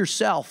that to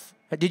yourself?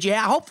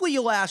 Hopefully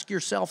you'll ask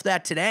yourself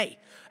that today.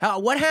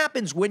 What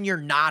happens when you're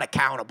not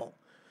accountable?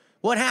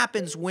 What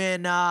happens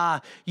when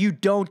you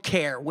don't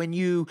care, when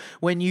you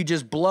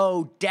just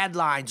blow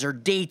deadlines or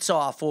dates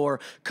off, or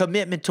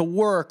commitment to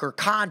work or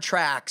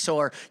contracts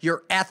or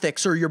your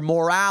ethics or your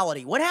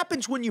morality? What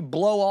happens when you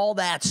blow all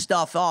that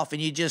stuff off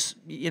and you just,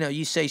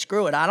 you say,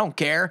 screw it, I don't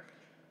care.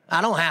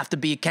 I don't have to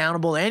be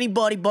accountable to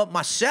anybody but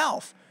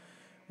myself.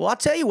 Well, I'll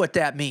tell you what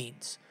that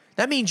means.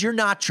 That means you're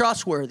not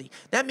trustworthy.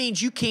 That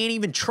means you can't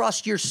even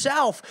trust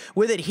yourself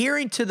with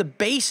adhering to the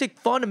basic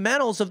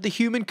fundamentals of the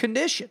human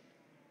condition.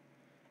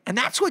 And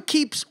that's what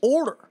keeps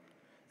order.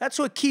 That's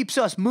what keeps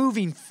us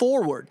moving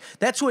forward.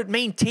 That's what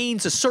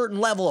maintains a certain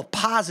level of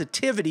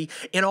positivity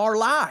in our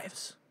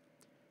lives.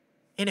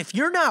 And if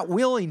you're not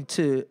willing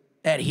to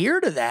adhere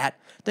to that,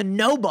 then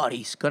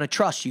nobody's going to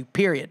trust you,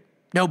 period.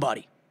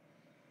 Nobody.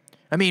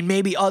 I mean,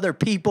 maybe other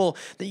people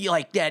that you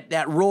like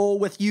that roll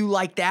with you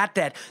like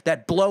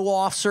that blow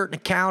off certain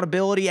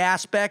accountability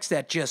aspects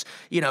that just,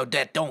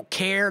 that don't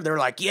care. They're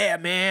like, yeah,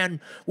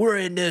 man, we're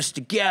in this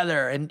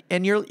together. And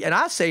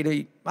I say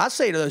to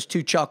those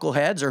two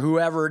chuckleheads or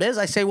whoever it is,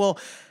 I say, well,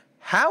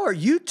 how are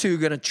you two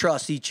going to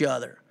trust each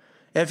other?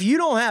 If you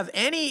don't have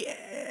any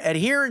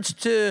adherence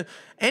to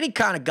any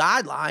kind of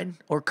guideline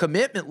or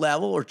commitment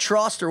level or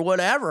trust or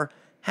whatever,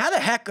 how the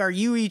heck are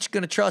you each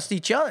going to trust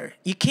each other?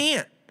 You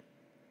can't.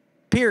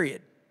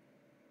 Period.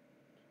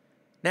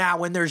 Now,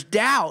 when there's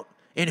doubt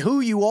in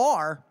who you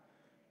are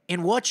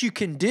and what you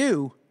can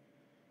do,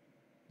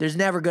 there's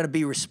never going to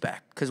be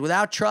respect. Because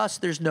without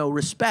trust, there's no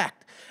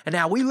respect. And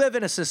now we live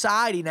in a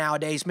society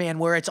nowadays, man,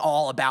 where it's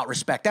all about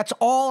respect. That's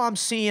all I'm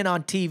seeing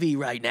on TV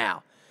right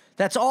now.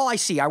 That's all I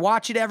see. I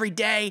watch it every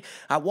day.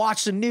 I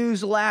watch the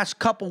news the last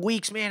couple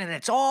weeks, man, and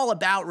it's all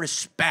about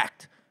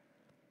respect.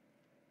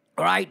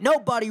 All right,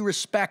 nobody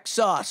respects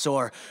us,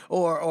 or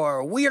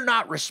we're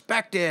not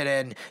respected,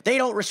 and they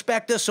don't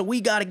respect us, so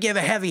we got to give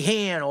a heavy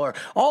hand, or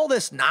all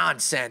this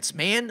nonsense,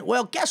 man.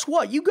 Well, guess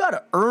what? You got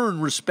to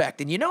earn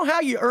respect, and you know how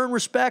you earn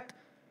respect?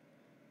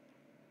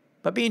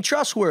 By being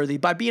trustworthy,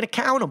 by being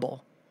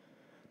accountable,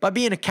 by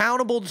being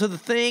accountable to the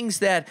things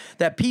that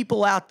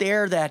people out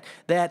there that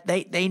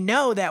they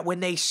know that when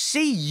they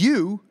see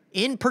you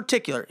in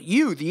particular,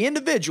 you, the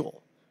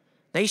individual.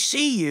 They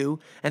see you,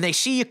 and they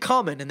see you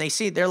coming, and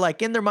they're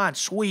like in their mind,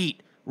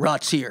 sweet,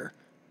 Rut's here.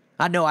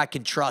 I know I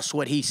can trust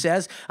what he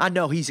says. I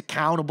know he's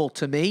accountable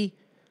to me.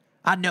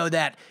 I know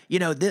that,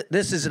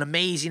 this is an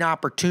amazing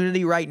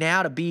opportunity right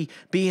now to be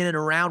in and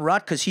around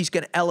Rut because he's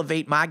going to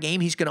elevate my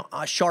game. He's going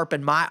to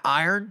sharpen my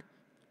iron.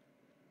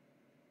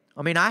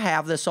 I mean, I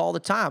have this all the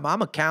time.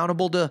 I'm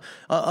accountable to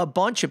a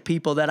bunch of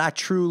people that I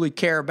truly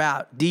care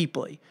about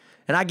deeply.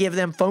 And I give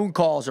them phone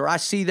calls or I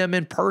see them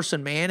in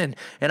person, man,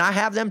 and I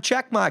have them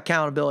check my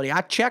accountability.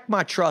 I check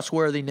my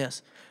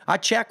trustworthiness. I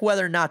check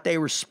whether or not they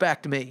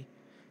respect me.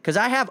 Because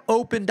I have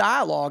open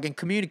dialogue and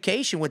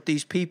communication with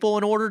these people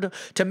in order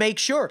to make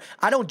sure.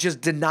 I don't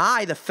just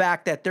deny the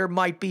fact that there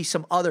might be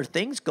some other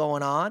things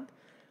going on.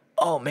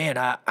 Oh, man,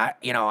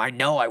 I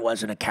know I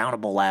wasn't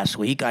accountable last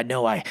week. I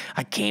know I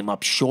came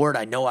up short.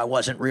 I know I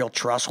wasn't real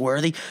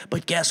trustworthy.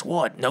 But guess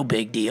what? No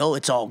big deal.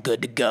 It's all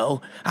good to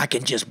go. I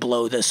can just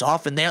blow this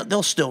off, and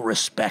they'll still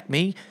respect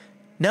me.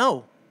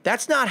 No,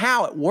 that's not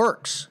how it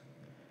works.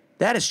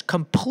 That is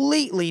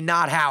completely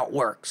not how it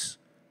works,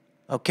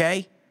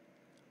 okay?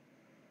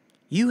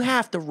 You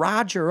have to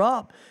roger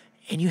up,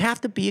 and you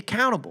have to be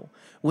accountable.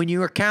 When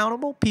you're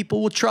accountable,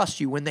 people will trust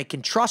you. When they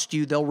can trust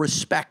you, they'll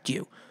respect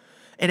you.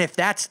 And if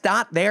that's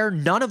not there,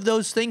 none of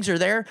those things are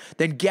there,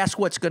 then guess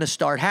what's going to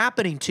start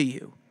happening to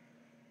you?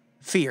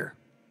 Fear.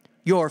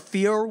 Your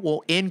fear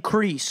will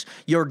increase.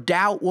 Your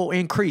doubt will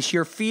increase.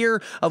 Your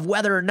fear of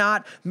whether or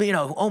not,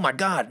 oh my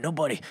God,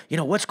 nobody,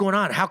 what's going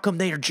on? How come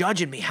they are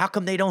judging me? How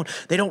come they don't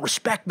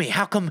respect me?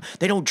 How come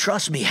they don't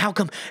trust me? How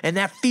come? And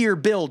that fear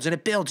builds and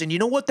it builds. And you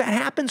know what that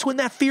happens when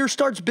that fear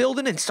starts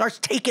building and starts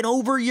taking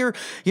over your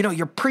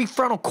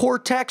prefrontal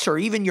cortex or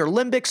even your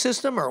limbic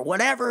system or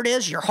whatever it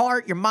is, your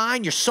heart, your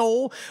mind, your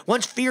soul.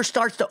 Once fear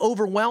starts to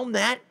overwhelm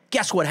that,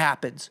 guess what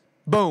happens?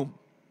 Boom.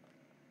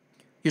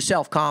 Your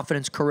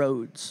self-confidence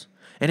corrodes.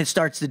 And it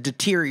starts to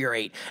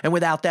deteriorate. And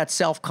without that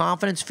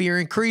self-confidence, fear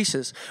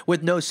increases.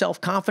 With no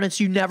self-confidence,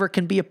 you never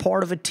can be a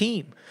part of a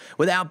team.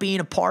 Without being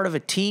a part of a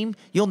team,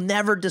 you'll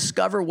never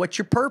discover what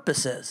your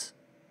purpose is.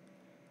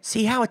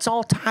 See how it's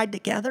all tied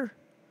together?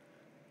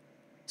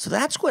 So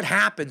that's what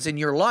happens in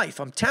your life.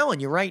 I'm telling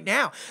you right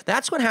now.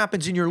 That's what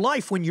happens in your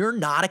life when you're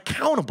not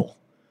accountable.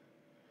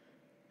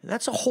 And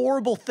that's a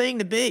horrible thing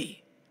to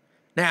be.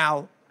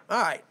 Now,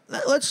 all right,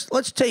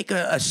 let's take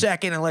a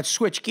second and let's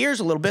switch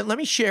gears a little bit. Let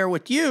me share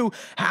with you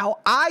how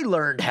I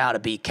learned how to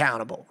be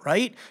accountable,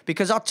 right?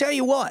 Because I'll tell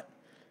you what,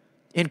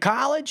 in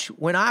college,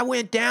 when I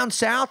went down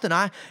south and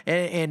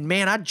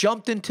I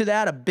jumped into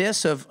that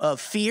abyss of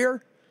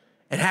fear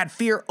and had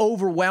fear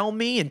overwhelm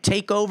me and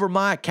take over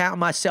my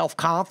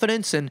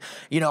self-confidence. And,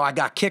 I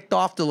got kicked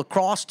off the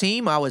lacrosse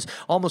team. I was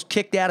almost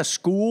kicked out of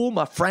school.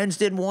 My friends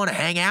didn't want to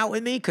hang out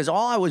with me because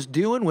all I was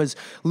doing was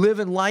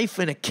living life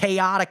in a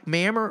chaotic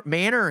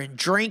manner and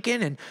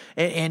drinking.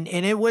 And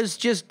it was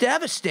just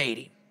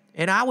devastating.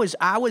 And I was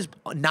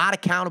not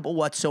accountable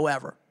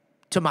whatsoever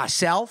to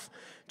myself,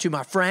 to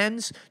my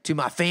friends, to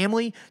my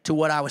family, to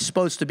what I was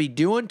supposed to be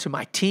doing, to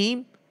my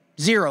team.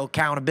 Zero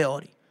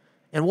accountability.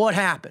 And what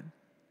happened?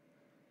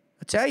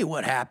 I'll tell you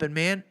what happened,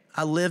 man.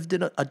 I lived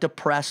in a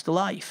depressed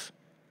life.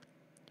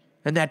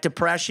 And that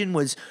depression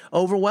was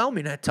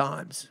overwhelming at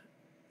times.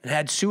 It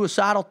had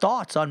suicidal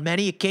thoughts on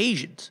many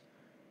occasions.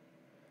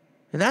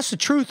 And that's the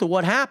truth of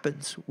what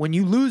happens when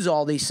you lose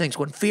all these things,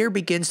 when fear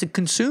begins to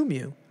consume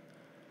you.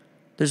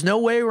 There's no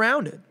way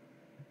around it.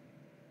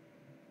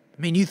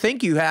 I mean, you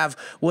think you have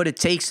what it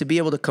takes to be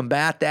able to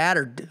combat that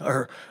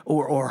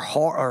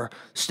or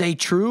stay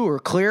true or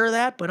clear of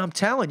that, but I'm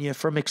telling you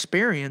from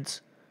experience,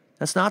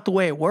 that's not the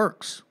way it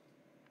works,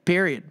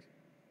 period.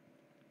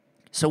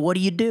 So what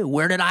do?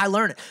 Where did I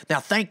learn it? Now,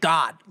 thank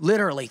God,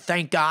 literally,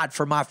 thank God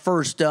for my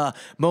first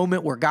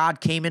moment where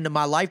God came into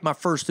my life, my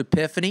first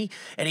epiphany,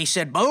 and he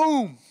said,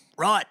 boom,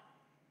 Rut,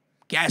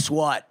 guess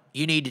what?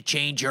 You need to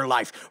change your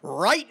life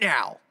right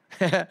now.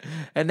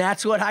 And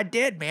that's what I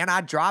did, man.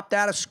 I dropped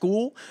out of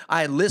school.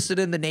 I enlisted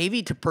in the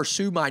Navy to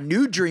pursue my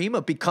new dream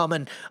of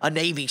becoming a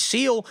Navy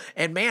SEAL.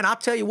 And, man, I'll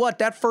tell you what,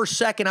 that first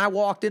second I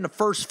walked into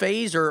first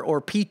phase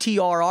or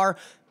PTRR,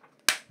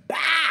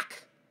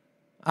 back,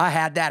 I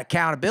had that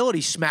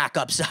accountability smack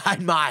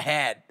upside my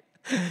head.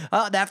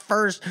 That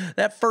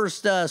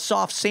first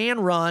soft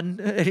sand run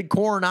at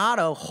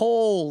Coronado,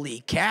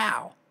 holy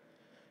cow.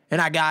 And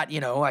I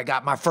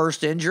got my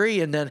first injury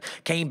and then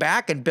came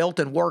back and built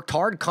and worked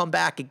hard, come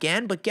back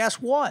again. But guess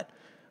what?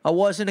 I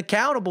wasn't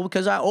accountable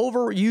because I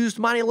overused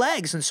my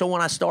legs. And so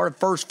when I started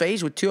first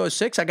phase with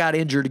 206, I got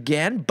injured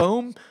again.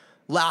 Boom.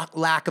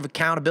 Lack of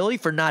accountability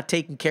for not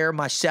taking care of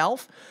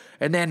myself.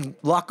 And then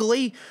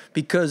luckily,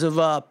 because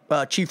of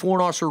Chief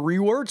Warrant Officer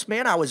rewards,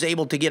 man, I was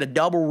able to get a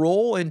double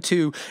roll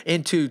into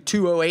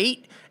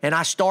 208, and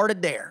I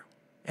started there.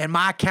 And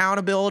my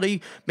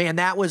accountability, man,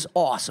 that was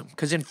awesome.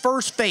 Because in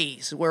first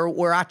phase,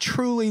 where I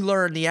truly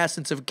learned the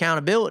essence of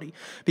accountability,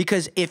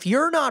 because if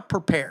you're not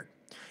prepared,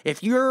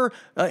 if your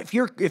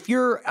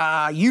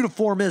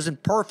uniform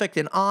isn't perfect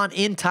and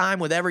in time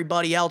with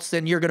everybody else,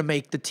 then you're going to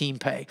make the team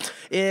pay.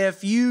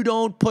 If you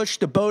don't push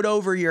the boat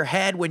over your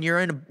head when you're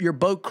in your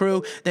boat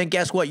crew, then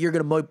guess what? You're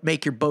going to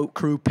make your boat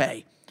crew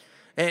pay.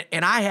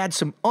 And I had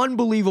some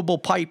unbelievable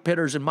pipe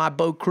hitters in my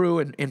boat crew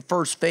in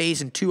first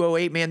phase in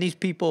 208. Man,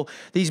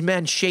 these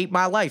men shaped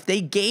my life. They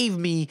gave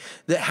me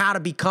how to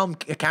become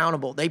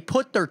accountable. They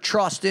put their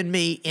trust in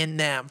me,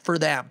 for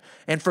them.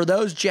 And for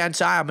those gents,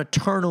 I am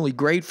eternally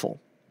grateful.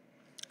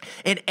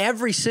 And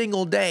every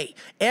single day,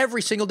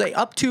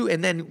 up to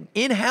and then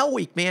in Hell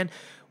Week, man,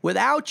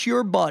 without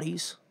your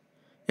buddies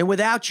and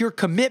without your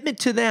commitment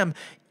to them,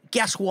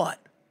 guess what?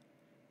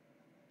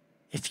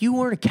 If you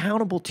weren't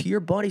accountable to your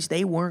buddies,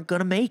 they weren't going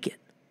to make it.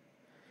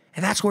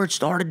 And that's where it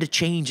started to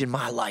change in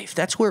my life.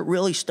 That's where it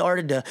really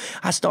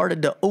I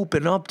started to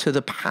open up to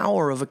the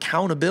power of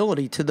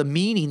accountability, to the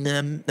meaning,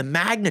 the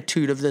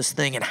magnitude of this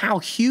thing, and how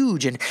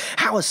huge and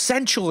how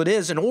essential it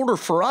is in order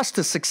for us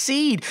to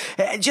succeed.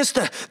 And just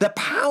the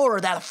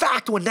power, that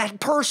fact when that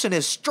person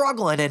is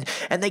struggling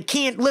and they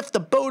can't lift the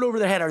boat over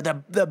their head, or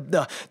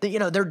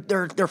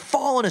they're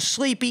falling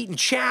asleep eating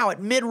chow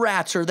at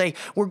mid-rats, or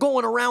we're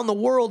going around the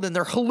world and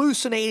they're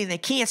hallucinating, they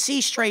can't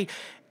see straight.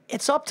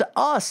 It's up to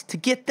us to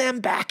get them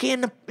back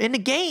in the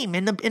game,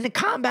 in the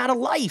combat of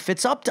life.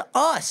 It's up to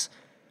us.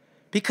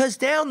 Because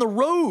down the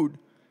road,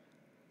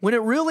 when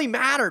it really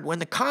mattered, when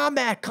the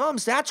combat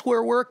comes, that's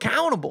where we're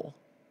accountable.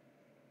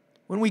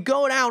 When we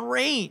go down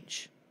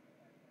range,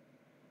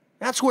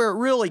 that's where it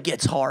really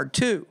gets hard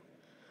too.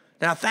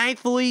 Now,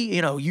 thankfully,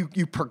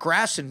 you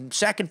progress in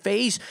second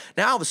phase.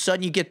 Now, all of a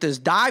sudden, you get this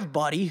dive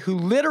buddy who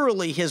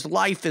literally his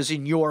life is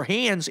in your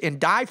hands in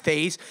dive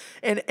phase,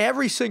 and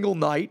every single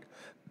night,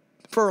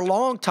 for a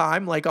long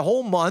time, like a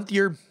whole month,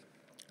 you're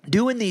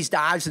doing these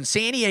dives in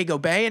San Diego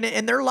Bay,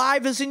 and their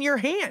life is in your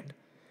hand.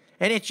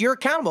 And you're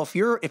accountable.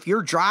 If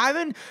you're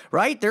driving,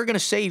 right, they're going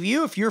to save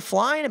you. If you're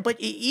flying, but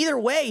either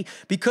way,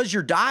 because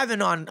you're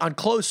diving on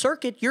closed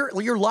circuit,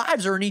 your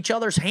lives are in each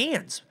other's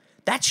hands.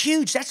 That's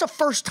huge. That's the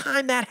first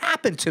time that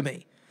happened to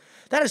me.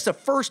 That is the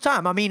first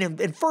time. I mean,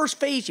 in first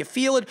phase, you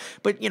feel it,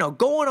 but,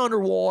 going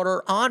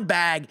underwater on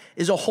bag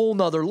is a whole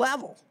nother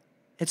level.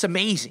 It's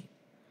amazing.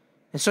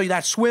 And so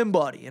that swim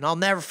buddy, and I'll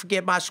never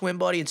forget my swim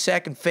buddy in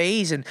second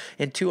phase in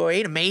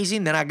 208,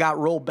 amazing. Then I got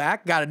rolled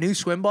back, got a new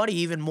swim buddy,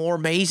 even more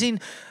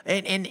amazing.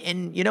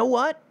 And you know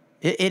what?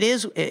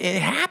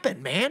 It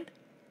happened, man.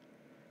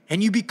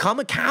 And you become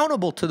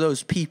accountable to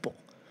those people.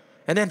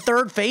 And then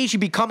third phase, you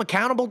become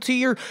accountable to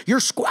your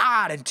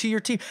squad and to your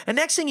team. And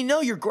next thing you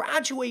know, you're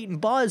graduating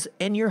buzz,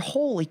 and you're,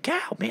 holy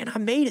cow, man, I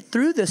made it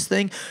through this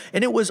thing.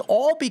 And it was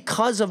all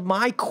because of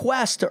my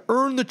quest to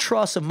earn the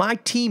trust of my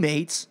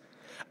teammates,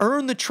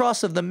 earn the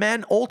trust of the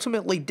men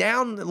ultimately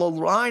down the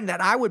line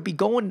that I would be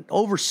going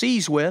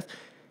overseas with,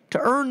 to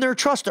earn their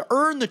trust, to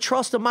earn the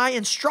trust of my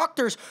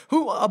instructors,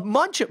 who a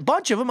bunch of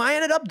them I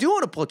ended up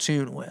doing a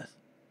platoon with.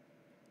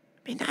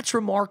 I mean, that's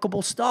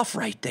remarkable stuff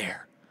right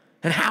there.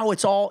 And how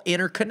it's all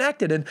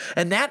interconnected.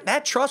 And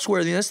that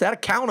trustworthiness, that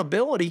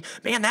accountability,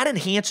 man, that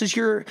enhances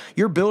your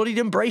ability to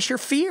embrace your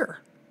fear.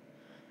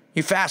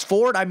 You fast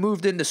forward, I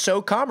moved into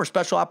SOCOM, or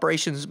Special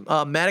Operations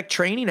Medic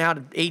Training, out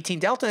of 18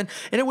 Delta, and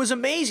it was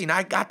amazing.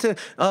 I got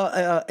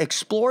to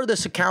explore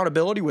this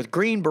accountability with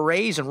Green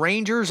Berets and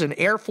Rangers and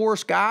Air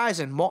Force guys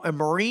and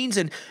Marines,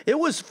 and it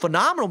was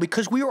phenomenal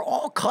because we were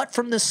all cut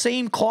from the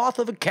same cloth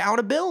of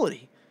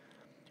accountability.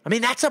 I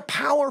mean, that's a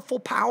powerful,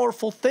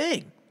 powerful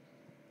thing.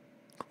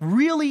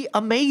 Really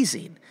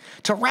amazing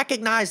to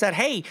recognize that,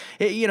 hey,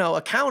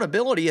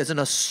 accountability isn't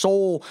a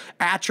sole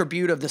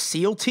attribute of the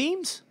SEAL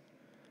teams.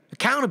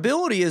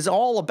 Accountability is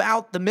all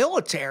about the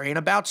military and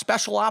about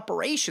special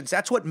operations.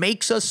 That's what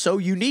makes us so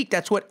unique.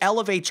 That's what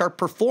elevates our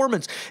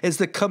performance, is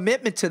the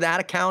commitment to that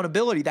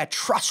accountability, that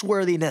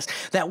trustworthiness,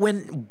 that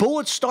when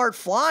bullets start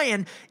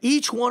flying,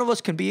 each one of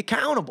us can be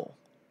accountable.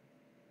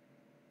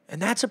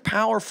 And that's a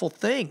powerful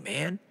thing,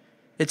 man.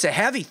 It's a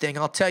heavy thing,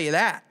 I'll tell you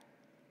that.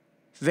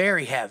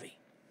 Very heavy.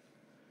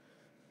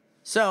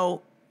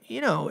 So, you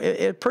know,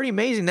 it's pretty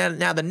amazing.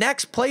 Now, the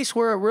next place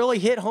where it really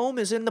hit home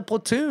is in the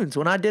platoons.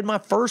 When I did my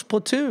first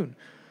platoon,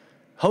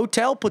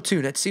 hotel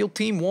platoon at SEAL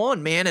Team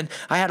 1, man, and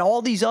I had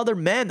all these other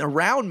men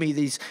around me,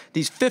 these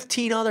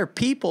 15 other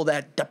people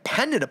that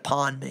depended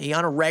upon me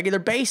on a regular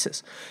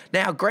basis.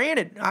 Now,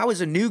 granted, I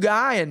was a new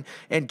guy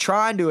and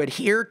trying to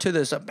adhere to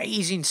this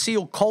amazing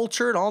SEAL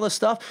culture and all this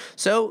stuff.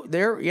 So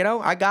there, you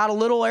know, I got a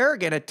little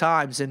arrogant at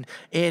times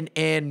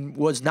and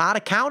was not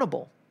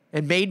accountable,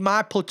 and made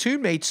my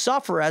platoon mates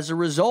suffer as a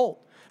result,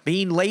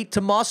 being late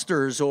to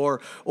musters or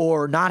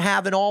not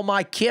having all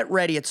my kit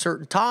ready at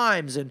certain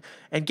times. And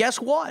guess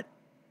what?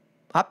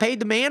 I paid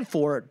the man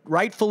for it,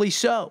 rightfully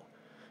so,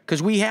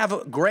 because we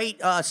have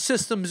great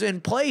systems in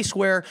place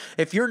where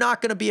if you're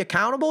not going to be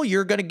accountable,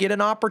 you're going to get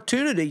an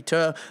opportunity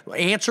to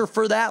answer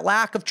for that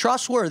lack of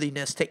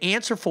trustworthiness, to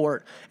answer for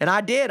it. And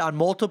I did on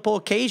multiple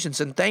occasions,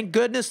 and thank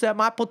goodness that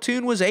my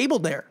platoon was able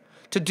there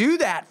to do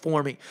that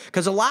for me,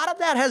 because a lot of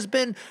that has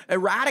been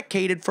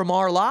eradicated from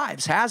our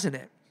lives, hasn't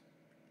it?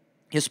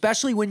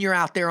 Especially when you're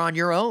out there on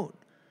your own.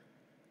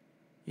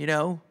 You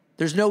know,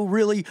 there's no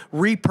really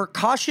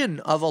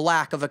repercussion of a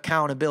lack of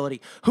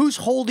accountability. Who's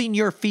holding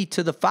your feet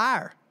to the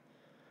fire?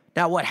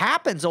 Now, what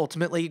happens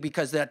ultimately,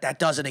 because that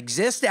doesn't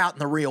exist out in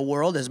the real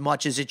world as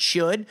much as it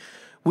should,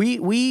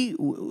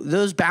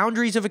 those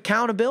boundaries of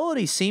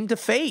accountability seem to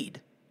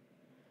fade.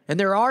 And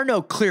there are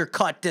no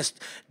clear-cut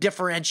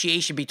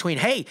differentiation between,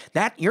 hey,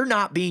 that you're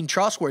not being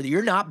trustworthy,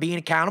 you're not being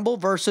accountable,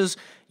 versus,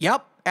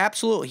 yep,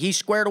 absolutely, he's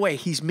squared away.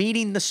 He's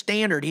meeting the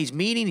standard. He's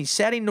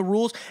setting the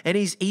rules, and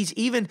he's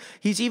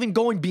even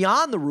going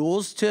beyond the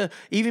rules to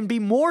even be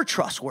more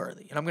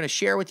trustworthy. And I'm going to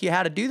share with you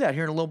how to do that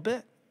here in a little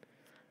bit.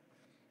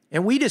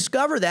 And we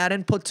discover that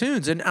in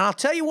platoons. And I'll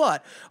tell you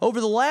what, over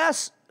the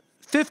last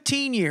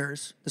 15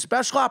 years, the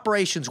special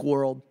operations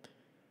world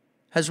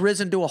has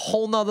risen to a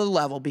whole nother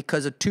level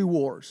because of 2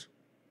 wars.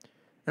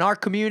 And our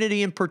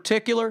community in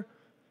particular,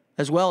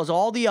 as well as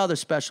all the other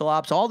special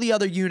ops, all the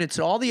other units,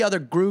 and all the other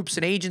groups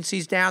and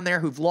agencies down there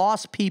who've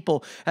lost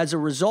people as a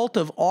result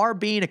of our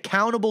being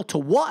accountable to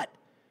what?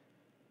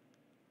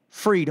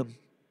 Freedom.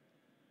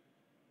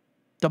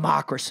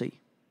 Democracy.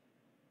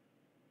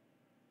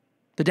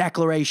 The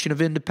Declaration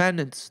of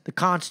Independence. The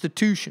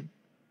Constitution.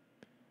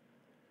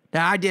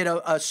 Now, I did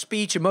a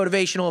speech, a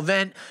motivational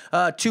event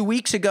 2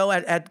 weeks ago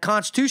at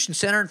Constitution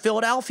Center in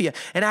Philadelphia.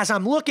 And as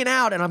I'm looking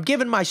out and I'm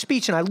giving my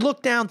speech and I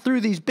look down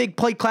through these big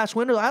plate glass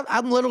windows,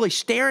 I'm literally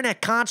staring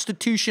at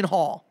Constitution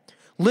Hall,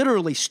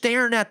 literally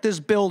staring at this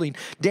building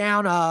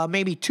down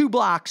maybe 2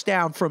 blocks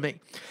down from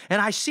me.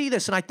 And I see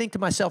this and I think to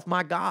myself,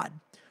 my God,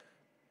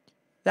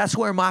 that's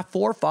where my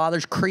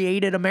forefathers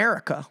created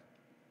America.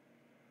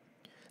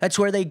 That's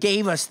where they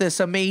gave us this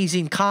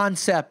amazing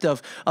concept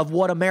of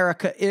what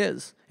America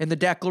is in the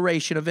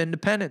Declaration of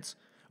Independence.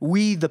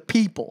 We the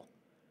people.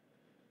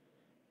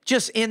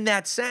 Just in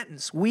that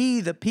sentence,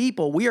 we the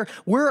people,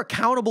 we're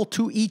accountable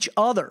to each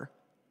other.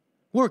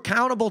 We're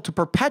accountable to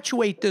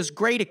perpetuate this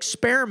great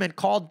experiment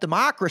called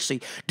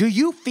democracy. Do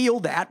you feel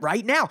that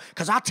right now?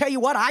 Because I'll tell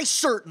you what, I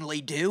certainly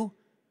do.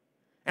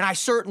 And I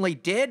certainly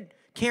did,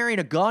 carrying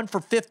a gun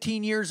for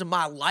 15 years of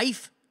my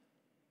life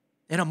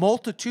in a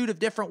multitude of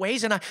different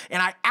ways, and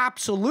I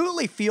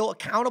absolutely feel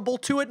accountable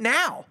to it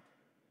now.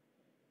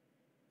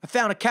 I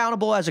found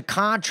accountable as a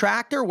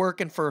contractor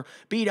working for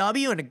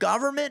BW and the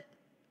government,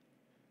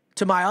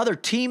 to my other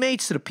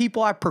teammates, to the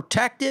people I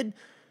protected,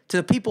 to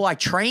the people I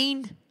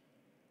trained,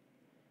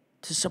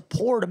 to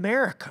support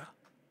America,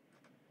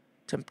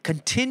 to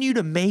continue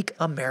to make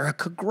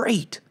America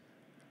great.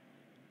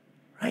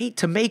 Right?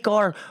 To make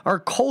our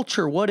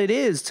culture what it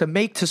is,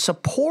 to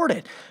support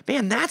it.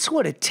 Man, that's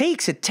what it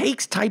takes. It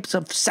takes types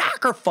of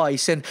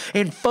sacrifice and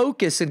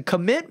focus and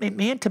commitment,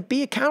 man, to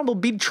be accountable,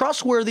 be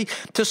trustworthy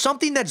to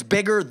something that's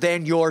bigger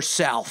than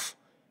yourself.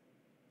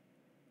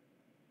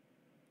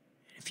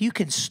 If you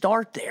can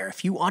start there,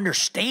 if you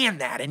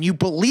understand that and you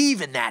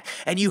believe in that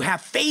and you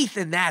have faith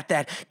in that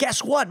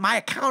guess what? My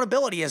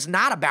accountability is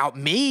not about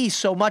me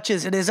so much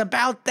as it is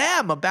about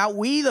them, about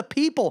we the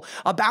people,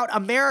 about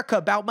America,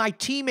 about my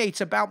teammates,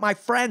 about my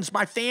friends,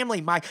 my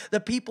family, the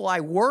people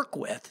I work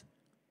with.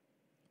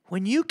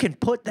 When you can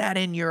put that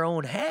in your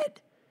own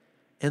head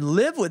and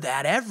live with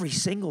that every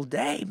single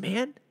day,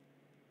 man,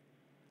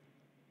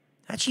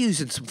 that's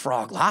using some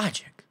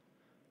Froglogic.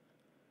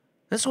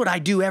 That's what I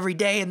do every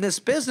day in this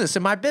business.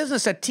 In my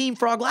business at Team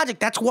Froglogic,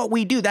 that's what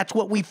we do. That's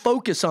what we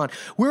focus on.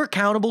 We're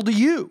accountable to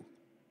you.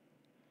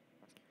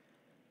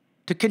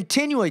 To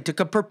continually, to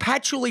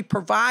perpetually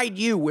provide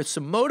you with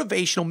some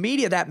motivational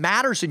media that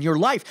matters in your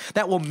life,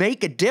 that will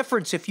make a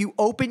difference if you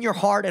open your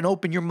heart and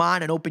open your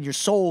mind and open your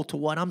soul to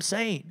what I'm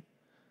saying.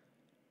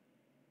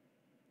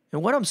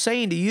 And what I'm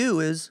saying to you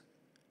is,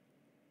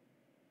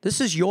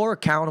 this is your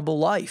accountable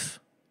life.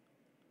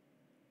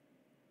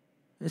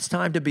 It's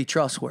time to be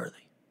trustworthy.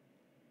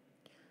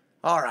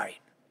 All right.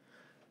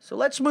 So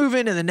let's move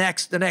into the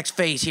next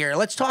phase here.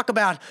 Let's talk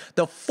about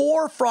the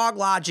 4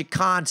 Froglogic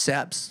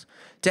concepts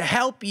to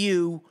help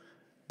you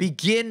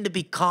begin to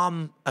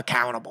become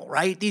accountable,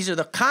 right? These are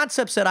the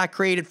concepts that I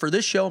created for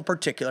this show in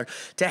particular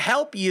to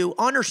help you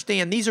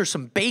understand these are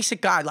some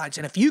basic guidelines.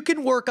 And if you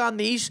can work on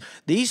these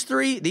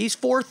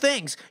 4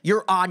 things,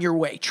 you're on your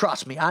way.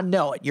 Trust me, I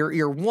know it. You're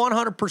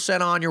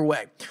 100% on your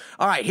way.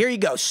 All right, here you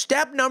go.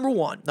 Step number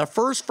 1, the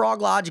first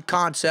Froglogic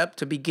concept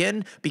to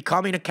begin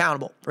becoming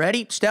accountable.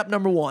 Ready? Step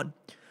number 1.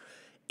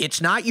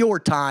 It's not your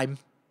time,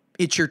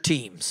 it's your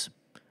team's.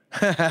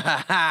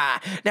 Now,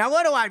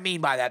 what do I mean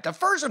by that? The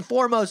first and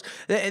foremost,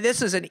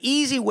 this is an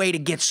easy way to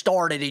get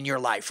started in your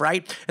life,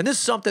 right? And this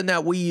is something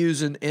that we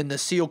use in the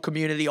SEAL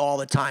community all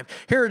the time.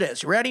 Here it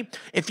is. You ready?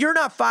 If you're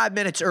not 5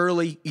 minutes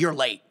early, you're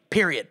late,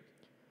 period.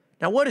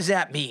 Now, what does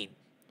that mean?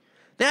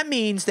 That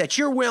means that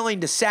you're willing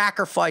to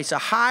sacrifice a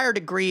higher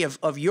degree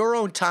of your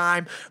own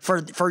time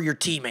for your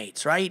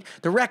teammates, right?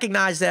 To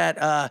recognize that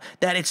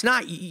that it's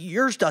not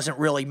yours doesn't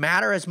really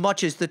matter as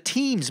much as the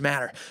team's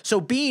matter. So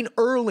being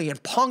early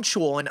and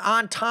punctual and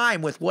on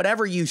time with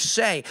whatever you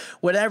say,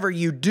 whatever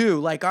you do,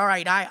 like, all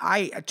right,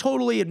 I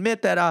totally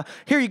admit that,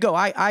 here you go,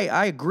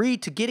 I agree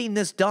to getting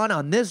this done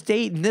on this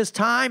date and this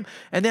time,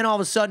 and then all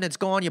of a sudden it's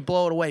gone, you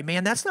blow it away.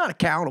 Man, that's not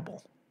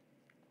accountable,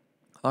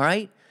 all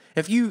right?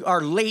 If you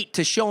are late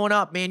to showing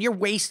up, man, you're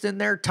wasting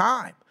their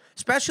time,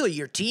 especially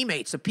your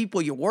teammates, the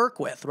people you work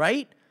with,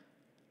 right?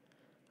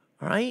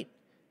 All right?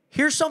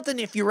 Here's something,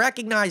 if you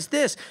recognize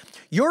this,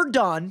 you're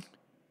done,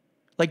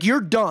 like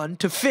you're done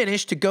to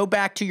finish, to go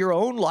back to your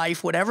own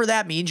life, whatever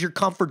that means, your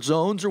comfort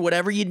zones or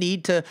whatever you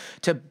need to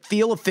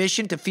feel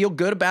efficient, to feel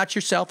good about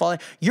yourself. All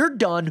that. You're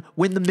done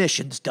when the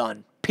mission's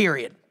done,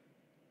 period.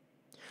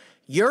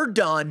 You're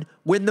done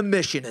when the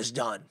mission is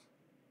done.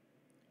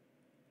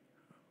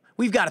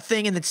 We've got a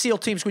thing in the SEAL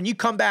teams, when you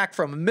come back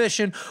from a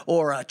mission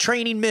or a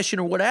training mission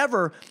or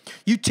whatever,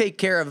 you take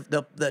care of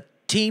the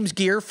team's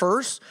gear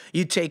first.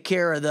 You take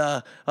care of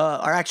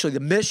the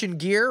mission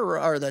gear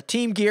or the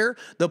team gear,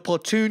 the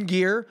platoon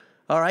gear,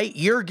 all right,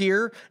 your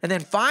gear. And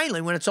then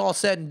finally, when it's all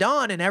said and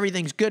done and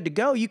everything's good to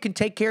go, you can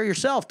take care of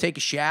yourself, take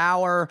a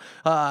shower,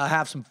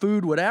 have some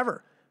food,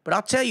 whatever. But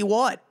I'll tell you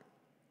what,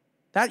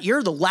 that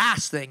you're the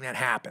last thing that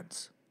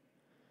happens.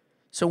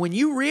 So when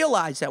you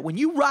realize that, when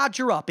you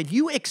roger up and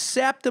you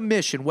accept a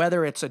mission,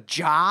 whether it's a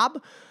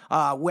job,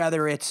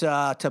 whether it's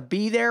to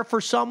be there for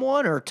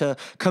someone or to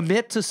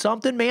commit to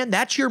something, man,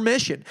 that's your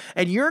mission.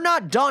 And you're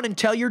not done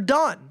until you're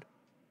done.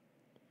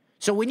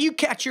 So when you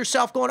catch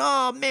yourself going,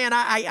 oh, man,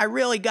 I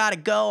really got to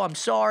go. I'm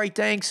sorry,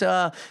 thanks.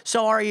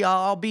 Sorry,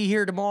 I'll be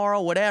here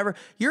tomorrow, whatever.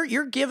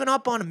 You're giving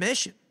up on a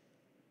mission.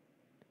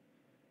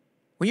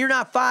 When you're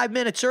not 5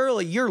 minutes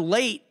early, you're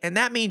late, and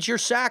that means you're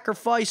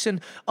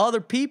sacrificing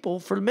other people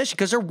for the mission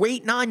because they're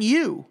waiting on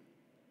you.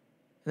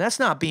 And that's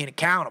not being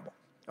accountable.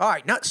 All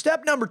right, now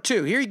step number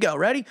 2. Here you go.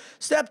 Ready?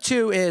 Step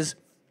 2 is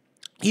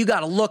you got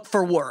to look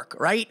for work,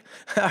 right?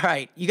 All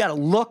right, you got to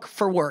look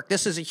for work.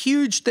 This is a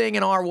huge thing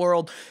in our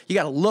world. You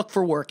got to look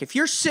for work. If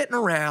you're sitting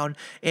around,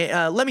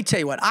 let me tell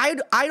you what,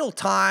 idle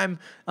time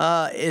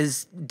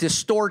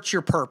distorts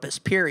your purpose,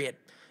 period.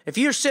 If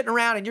you're sitting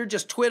around and you're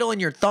just twiddling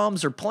your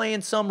thumbs or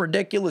playing some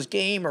ridiculous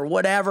game or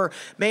whatever,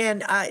 man,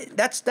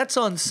 that's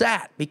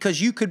unsat,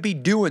 because you could be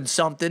doing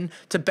something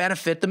to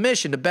benefit the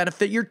mission, to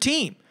benefit your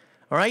team.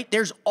 All right?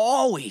 There is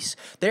always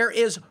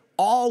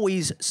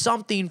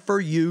something for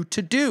you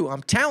to do.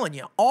 I'm telling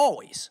you,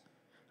 always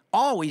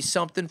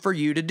something for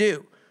you to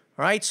do.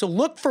 All right, so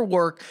look for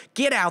work,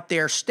 get out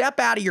there, step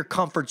out of your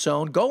comfort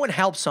zone, go and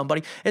help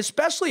somebody,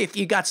 especially if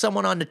you got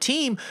someone on the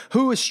team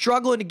who is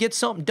struggling to get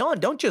something done.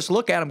 Don't just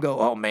look at them and go,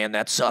 oh man,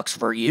 that sucks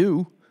for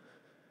you.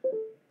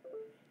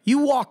 You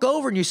walk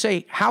over and you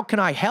say, how can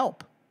I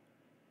help?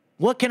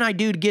 What can I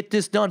do to get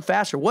this done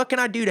faster? What can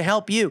I do to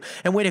help you?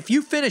 And if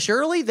you finish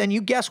early, then you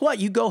guess what?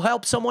 You go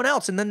help someone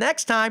else. And the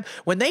next time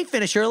when they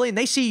finish early and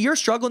they see you're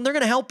struggling, they're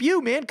going to help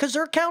you, man, because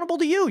they're accountable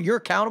to you. You're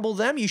accountable to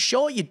them. You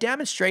show it, you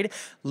demonstrate it.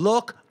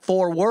 Look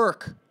for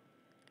work.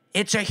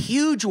 It's a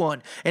huge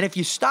one. And if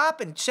you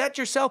stop and set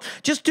yourself,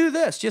 just do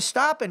this. Just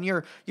stop, and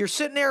you're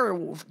sitting there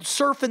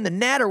surfing the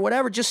net or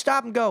whatever. Just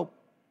stop and go,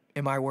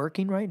 am I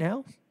working right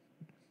now?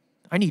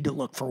 I need to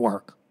look for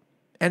work.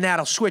 And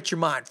that'll switch your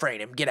mind frame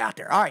and get out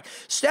there. All right,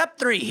 step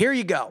 3, here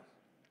you go.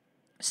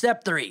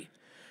 Step 3,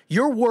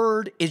 your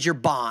word is your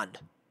bond,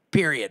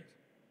 period.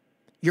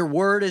 Your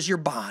word is your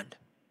bond.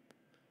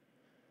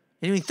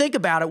 And when you think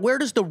about it, where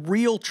does the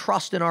real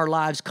trust in our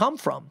lives come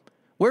from?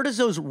 Where does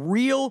those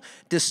real,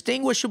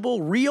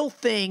 distinguishable, real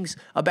things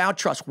about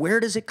trust, where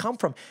does it come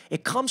from?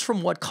 It comes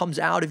from what comes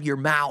out of your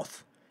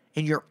mouth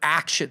and your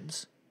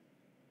actions.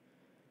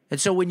 And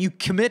so when you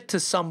commit to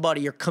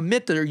somebody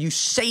or you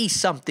say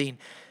something,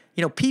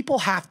 you know, people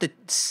have to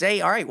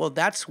say, all right, well,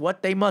 that's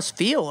what they must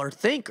feel or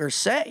think or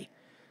say.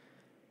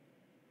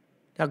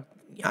 Now,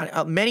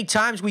 Many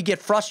times we get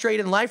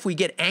frustrated in life, we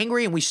get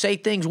angry, and we say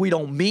things we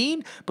don't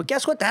mean. But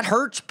guess what? That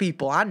hurts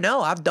people. I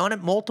know. I've done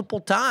it multiple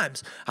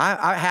times.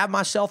 I have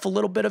myself a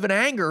little bit of an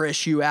anger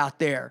issue out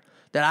there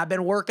that I've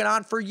been working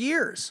on for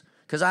years,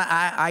 because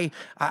I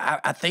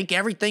think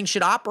everything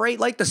should operate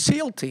like the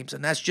SEAL teams,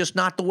 and that's just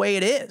not the way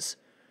it is.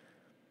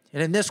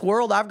 And in this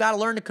world, I've got to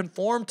learn to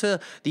conform to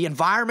the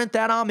environment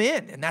that I'm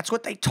in, and that's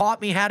what they taught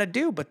me how to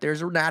do. But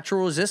there's a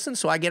natural resistance,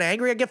 so I get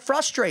angry, I get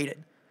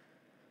frustrated.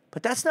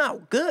 But that's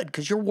not good,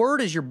 because your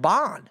word is your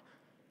bond,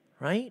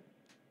 right?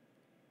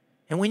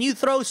 And when you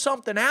throw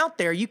something out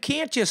there, you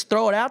can't just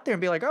throw it out there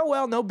and be like, oh,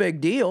 well, no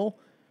big deal.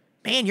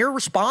 Man, you're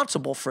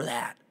responsible for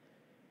that.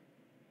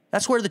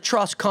 That's where the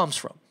trust comes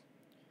from.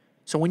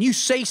 So when you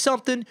say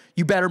something,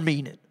 you better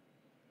mean it.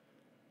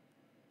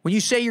 When you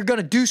say you're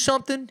going to do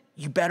something,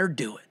 you better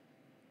do it.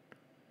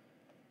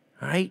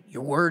 All right?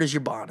 Your word is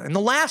your bond. And the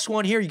last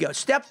one, here you go.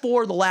 Step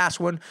 4, the last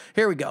one.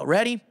 Here we go.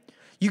 Ready?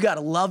 You got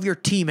to love your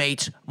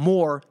teammates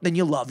more than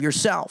you love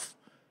yourself.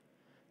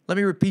 Let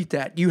me repeat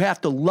that. You have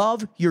to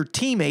love your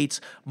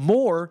teammates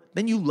more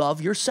than you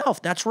love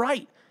yourself. That's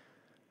right.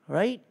 All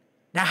right?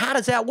 Now, how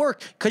does that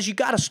work? Because you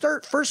got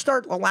to first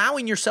start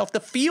allowing yourself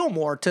to feel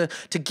more, to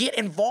get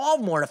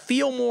involved more, to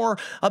feel more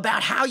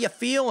about how you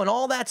feel and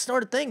all that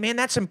sort of thing. Man,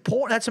 that's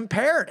important. That's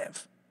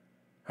imperative.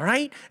 All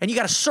right? And you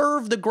got to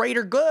serve the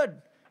greater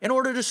good in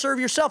order to serve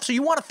yourself. So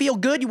you want to feel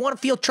good, you want to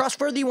feel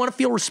trustworthy, you want to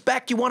feel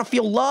respect, you want to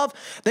feel love,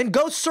 then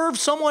go serve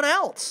someone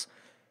else.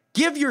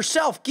 Give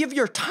yourself, give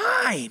your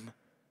time,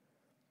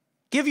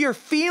 give your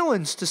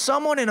feelings to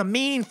someone in a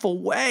meaningful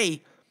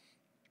way.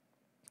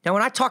 Now,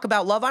 when I talk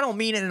about love, I don't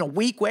mean it in a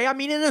weak way. I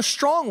mean it in a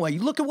strong way. You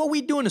look at what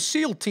we do in the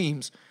SEAL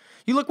teams.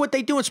 You look what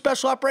they do in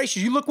special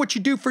operations. You look what you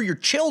do for your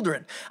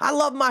children. I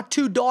love my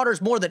 2 daughters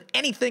more than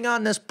anything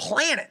on this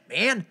planet,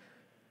 man.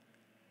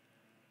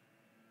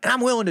 And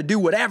I'm willing to do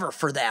whatever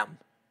for them,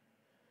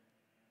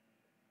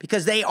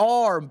 because they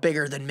are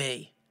bigger than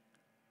me.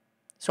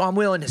 So I'm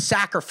willing to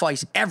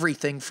sacrifice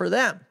everything for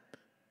them.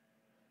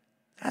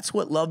 That's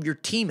what love your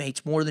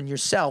teammates more than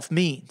yourself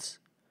means.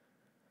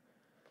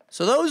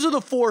 So those are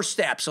the 4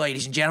 steps,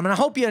 ladies and gentlemen. I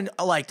hope you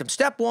liked them.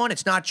 Step 1,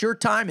 it's not your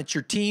time, it's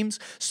your team's.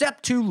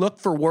 Step 2, look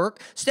for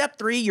work. Step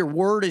 3, your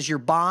word is your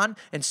bond.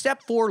 And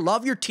step 4,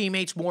 love your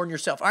teammates more than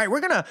yourself. All right,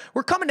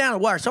 we're coming down to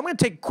the wire, so I'm going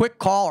to take a quick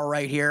caller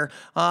right here.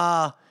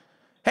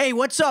 Hey,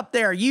 what's up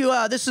there?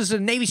 This is a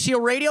Navy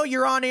SEAL Radio.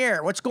 You're on the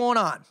air. What's going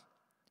on?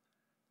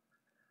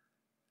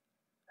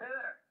 Hey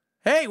there.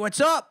 Hey, what's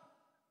up?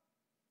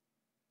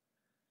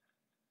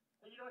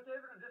 Hey,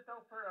 David, I'm just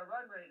out for a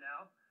run right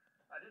now.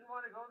 I didn't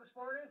want to go this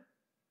morning,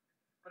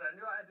 but I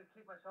knew I had to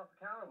keep myself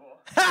accountable.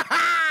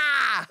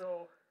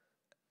 So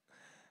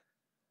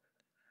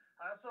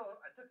I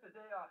took the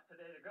day off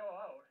today to go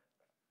out,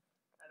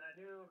 and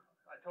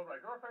I told my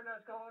girlfriend I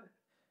was going.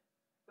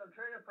 So I'm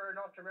training for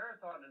an ultra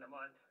marathon in a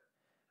month.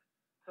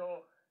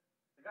 So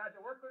the guys at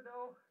work would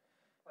know,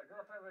 my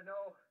girlfriend would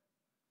know,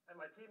 and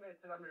my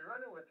teammates that I'm going to be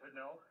running with would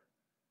know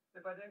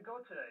if I didn't go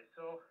today.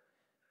 So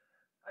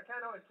I can't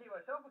always keep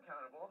myself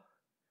accountable.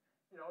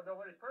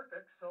 Nobody's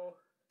perfect,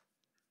 so,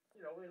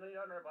 we lean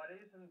on our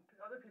buddies and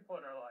other people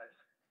in our lives.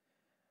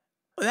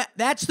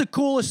 That's the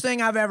coolest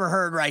thing I've ever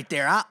heard right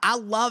there. I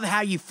love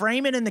how you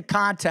frame it in the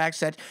context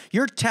that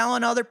you're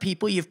telling other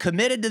people you've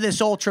committed to this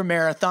ultra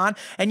marathon,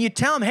 and you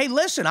tell them, hey,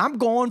 listen, I'm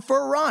going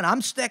for a run.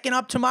 I'm sticking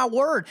up to my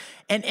word.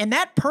 And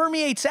that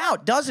permeates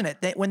out, doesn't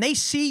it? That when they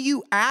see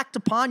you act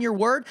upon your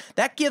word,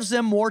 that gives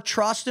them more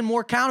trust and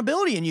more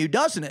accountability in you,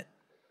 doesn't it?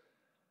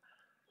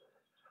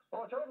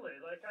 Oh, totally.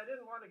 Like, I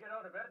didn't want to get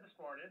out of bed this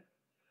morning.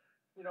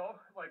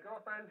 My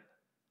girlfriend,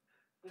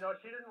 she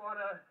didn't want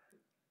to.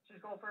 She's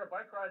going for a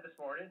bike ride this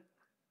morning.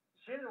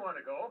 She didn't want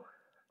to go,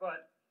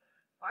 but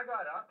I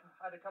got up,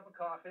 had a cup of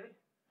coffee,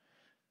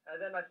 and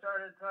then I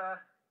started,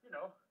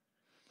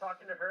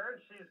 talking to her,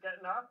 and she's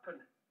getting up,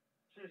 and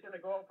she's going to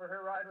go out for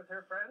her ride with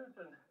her friends,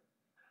 and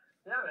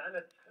yeah, man,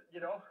 it's,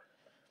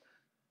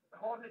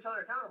 holding each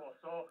other accountable.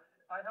 So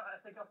I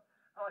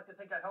like to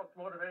think I helped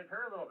motivate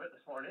her a little bit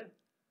this morning.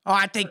 Oh,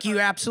 I think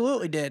you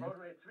absolutely did.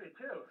 Motivates me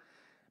too.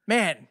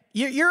 Man,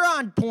 you're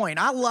on point.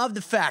 I love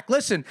the fact.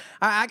 Listen,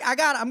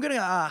 I'm going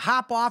to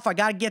hop off. I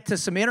got to get to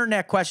some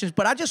internet questions,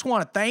 but I just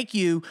want to thank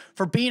you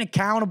for being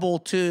accountable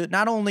to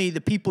not only the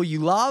people you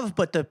love,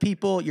 but the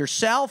people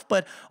yourself,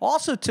 but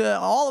also to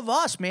all of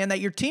us, man, that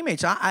your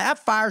teammates. That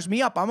fires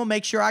me up. I'm going to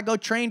make sure I go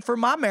train for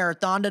my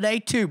marathon today,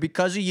 too,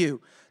 because of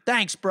you.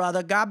 Thanks,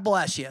 brother. God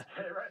bless you.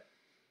 Hey, right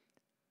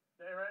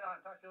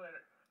on. Talk to you later.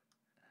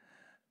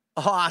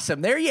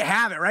 Awesome. There you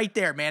have it right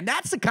there, man.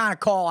 That's the kind of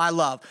call I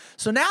love.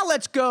 So now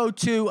let's go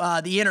to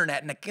the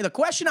internet. And the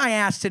question I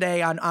asked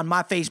today on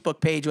my Facebook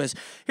page was,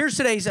 here's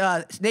today's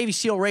Navy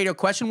SEAL Radio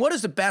question. What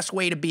is the best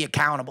way to be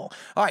accountable?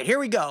 All right, here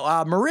we go.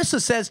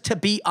 Marissa says to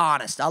be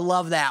honest. I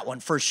love that one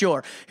for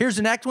sure. Here's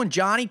the next one.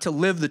 Johnny, to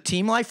live the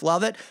team life.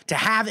 Love it. To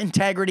have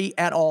integrity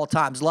at all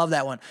times. Love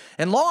that one.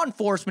 And law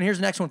enforcement, here's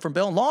the next one from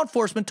Bill. Law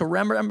enforcement, to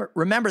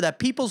remember that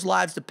people's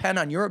lives depend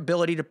on your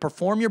ability to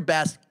perform your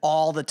best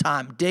all the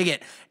time. Dig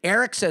it.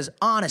 Eric says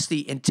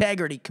honesty,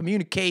 integrity,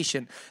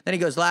 communication. Then he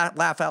goes,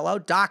 laugh out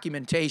loud,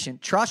 documentation.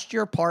 Trust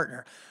your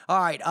partner. All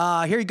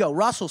right, here you go.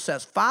 Russell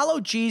says, follow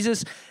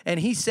Jesus, and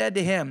he said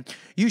to him,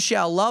 you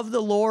shall love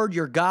the Lord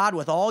your God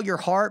with all your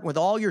heart, with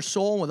all your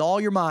soul, and with all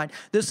your mind.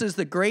 This is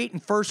the great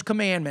and first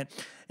commandment.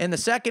 And the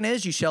second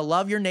is, you shall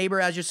love your neighbor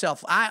as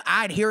yourself.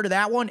 I adhere to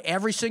that one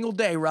every single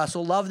day,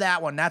 Russell. Love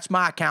that one. That's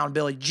my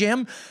accountability.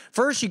 Jim,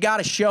 first you got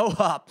to show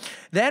up.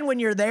 Then when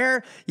you're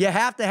there, you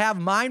have to have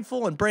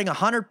mindful and bring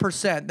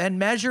 100%. Then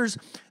measures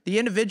the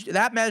individual.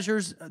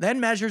 Then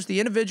measures the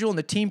individual and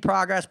the team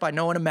progress by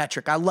knowing a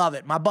metric. I love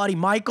it. My buddy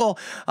Michael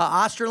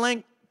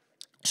Osterling.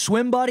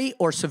 Swim buddy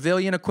or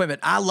civilian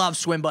equipment. I love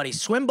swim buddy.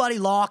 Swim buddy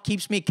law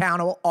keeps me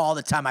accountable all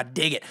the time. I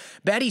dig it.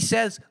 Betty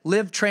says,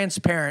 live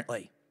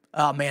transparently.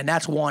 Oh man,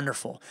 that's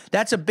wonderful.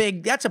 That's a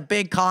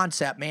big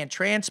concept, man.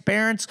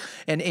 Transparency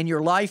in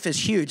your life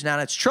is huge. Now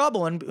it's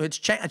troubling, it's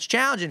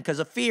challenging because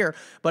of fear,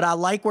 but I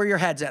like where your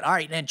head's at. All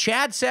right, and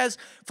Chad says,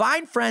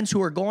 find friends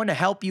who are going to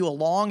help you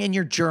along in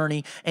your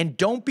journey, and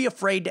don't be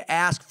afraid to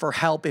ask for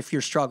help if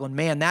you're struggling.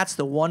 Man, that's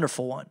the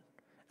wonderful one.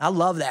 I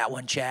love that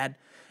one, Chad.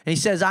 And he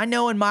says, I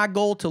know in my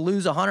goal to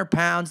lose 100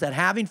 pounds that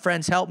having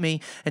friends helped me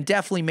and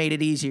definitely made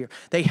it easier.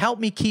 They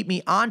helped me keep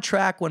me on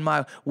track when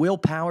my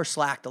willpower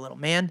slacked a little.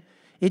 Man,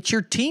 it's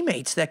your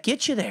teammates that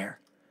get you there.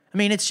 I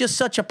mean, it's just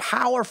such a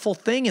powerful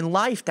thing in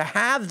life to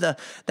have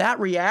that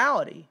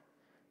reality,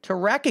 to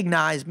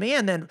recognize,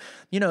 man, that,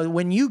 you know,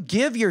 when you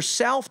give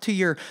yourself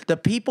to the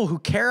people who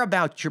care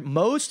about you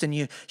most and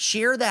you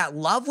share that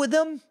love with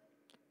them,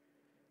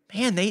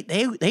 man,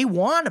 they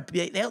want to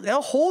be,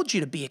 they'll hold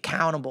you to be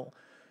accountable.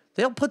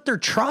 They'll put their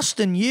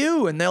trust in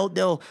you, and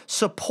they'll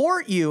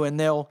support you, and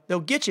they'll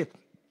get you.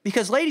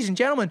 Because, ladies and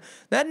gentlemen,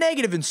 that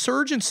negative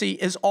insurgency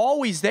is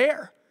always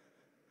there.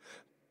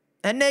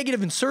 That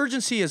negative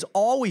insurgency is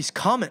always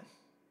coming.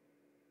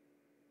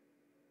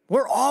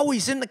 We're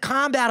always in the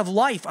combat of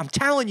life. I'm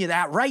telling you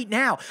that right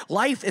now.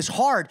 Life is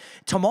hard.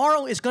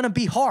 Tomorrow is going to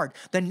be hard.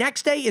 The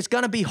next day is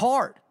going to be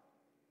hard.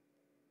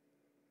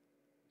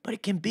 But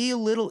it can be a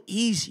little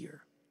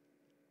easier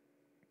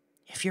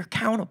if you're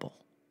accountable.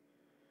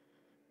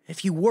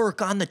 If you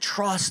work on the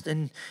trust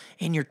in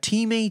your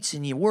teammates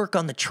and you work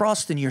on the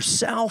trust in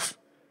yourself,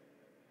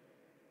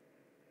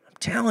 I'm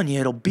telling you,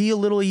 it'll be a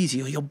little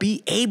easier. You'll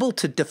be able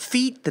to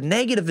defeat the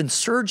negative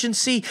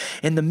insurgency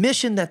and the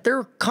mission that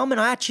they're coming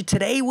at you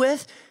today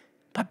with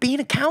by being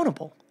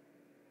accountable.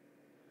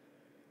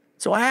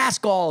 So I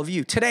ask all of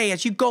you today,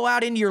 as you go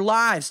out into your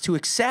lives to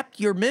accept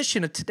your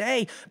mission of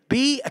today,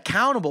 be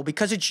accountable,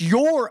 because it's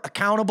your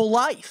accountable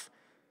life.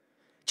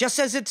 Just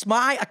as it's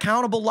my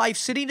accountable life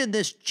sitting in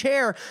this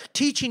chair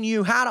teaching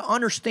you how to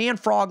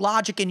understand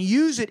Froglogic and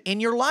use it in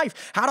your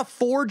life, how to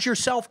forge your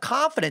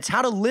self-confidence,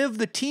 how to live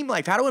the team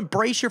life, how to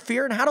embrace your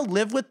fear, and how to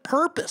live with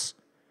purpose.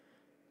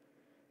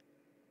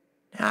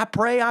 And I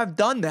pray I've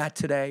done that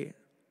today,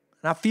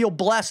 and I feel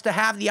blessed to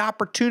have the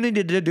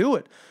opportunity to do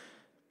it,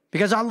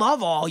 because I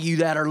love all you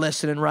that are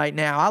listening right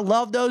now. I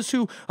love those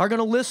who are going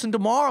to listen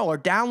tomorrow or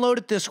download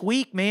it this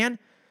week, man,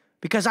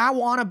 because I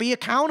want to be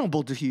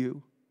accountable to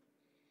you.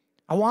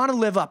 I want to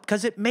live up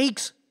because it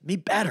makes me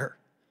better.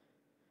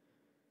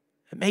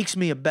 It makes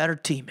me a better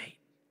teammate.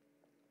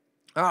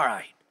 All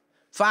right.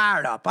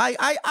 Fired up.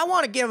 I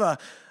want to give a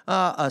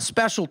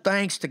special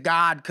thanks to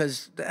God,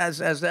 because as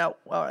that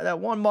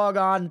one mug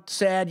on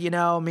said, you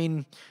know, I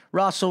mean,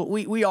 Russell,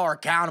 we are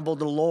accountable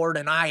to the Lord,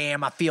 and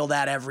I feel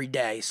that every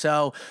day.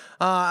 So,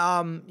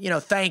 you know,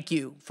 thank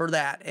you for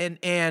that.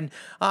 And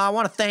I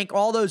want to thank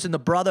all those in the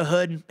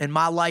brotherhood in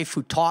my life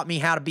who taught me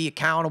how to be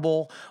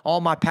accountable,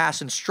 all my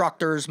past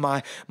instructors,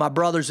 my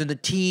brothers in the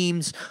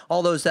teams,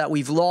 all those that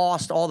we've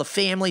lost, all the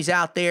families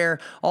out there,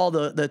 all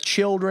the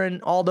children,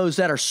 all those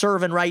that are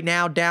serving right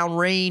now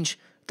downrange.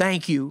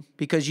 Thank you,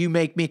 because you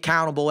make me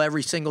accountable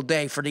every single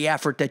day for the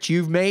effort that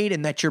you've made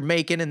and that you're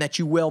making and that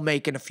you will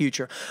make in the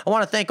future. I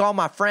want to thank all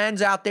my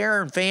friends out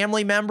there and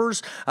family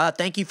members.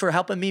 Thank you for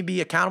helping me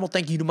be accountable.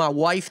 Thank you to my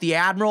wife, the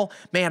Admiral.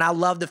 Man, I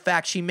love the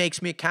fact she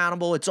makes me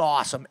accountable. It's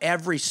awesome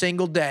every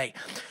single day.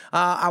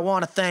 I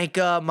want to thank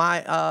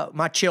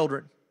my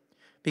children,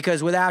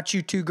 because without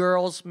you two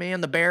girls,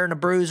 man, the Bear and the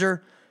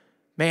Bruiser,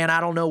 man, I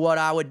don't know what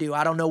I would do.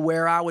 I don't know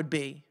where I would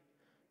be.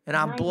 And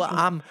I'm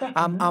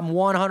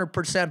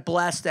 100%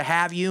 blessed to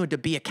have you and to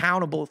be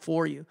accountable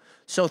for you.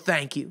 So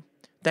thank you.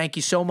 Thank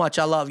you so much.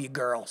 I love you,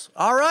 girls.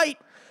 All right.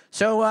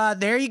 So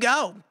there you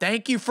go.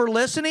 Thank you for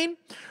listening.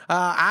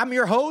 I'm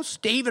your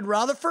host, David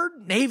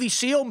Rutherford, Navy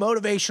SEAL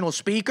Motivational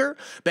Speaker,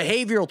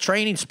 Behavioral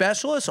Training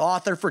Specialist,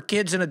 author for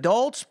kids and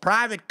adults,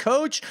 private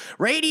coach,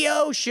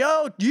 radio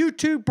show,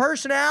 YouTube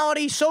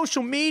personality,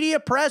 social media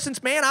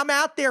presence. Man, I'm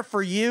out there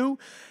for you.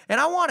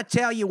 And I want to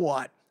tell you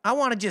what. I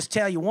want to just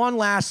tell you one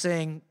last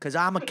thing, because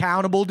I'm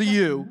accountable to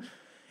you.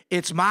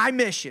 It's my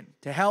mission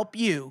to help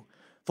you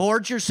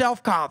forge your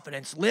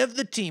self-confidence, live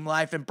the team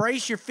life,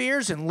 embrace your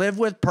fears, and live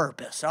with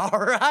purpose. All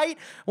right?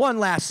 One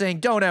last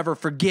thing. Don't ever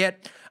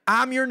forget,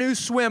 I'm your new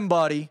swim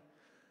buddy,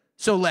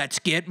 so let's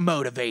get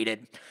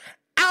motivated.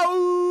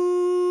 Ow!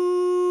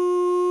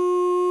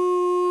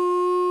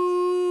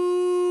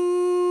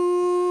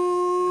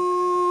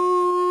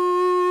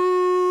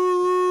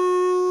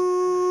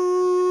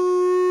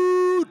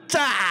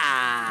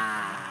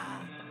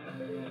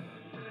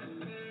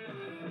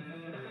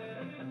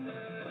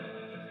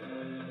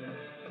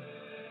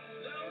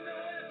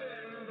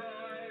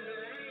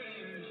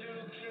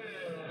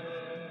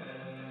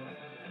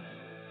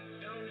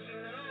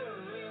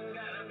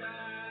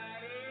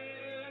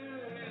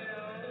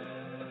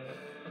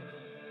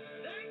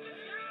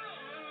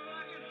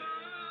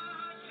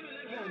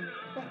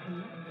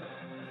 seconds.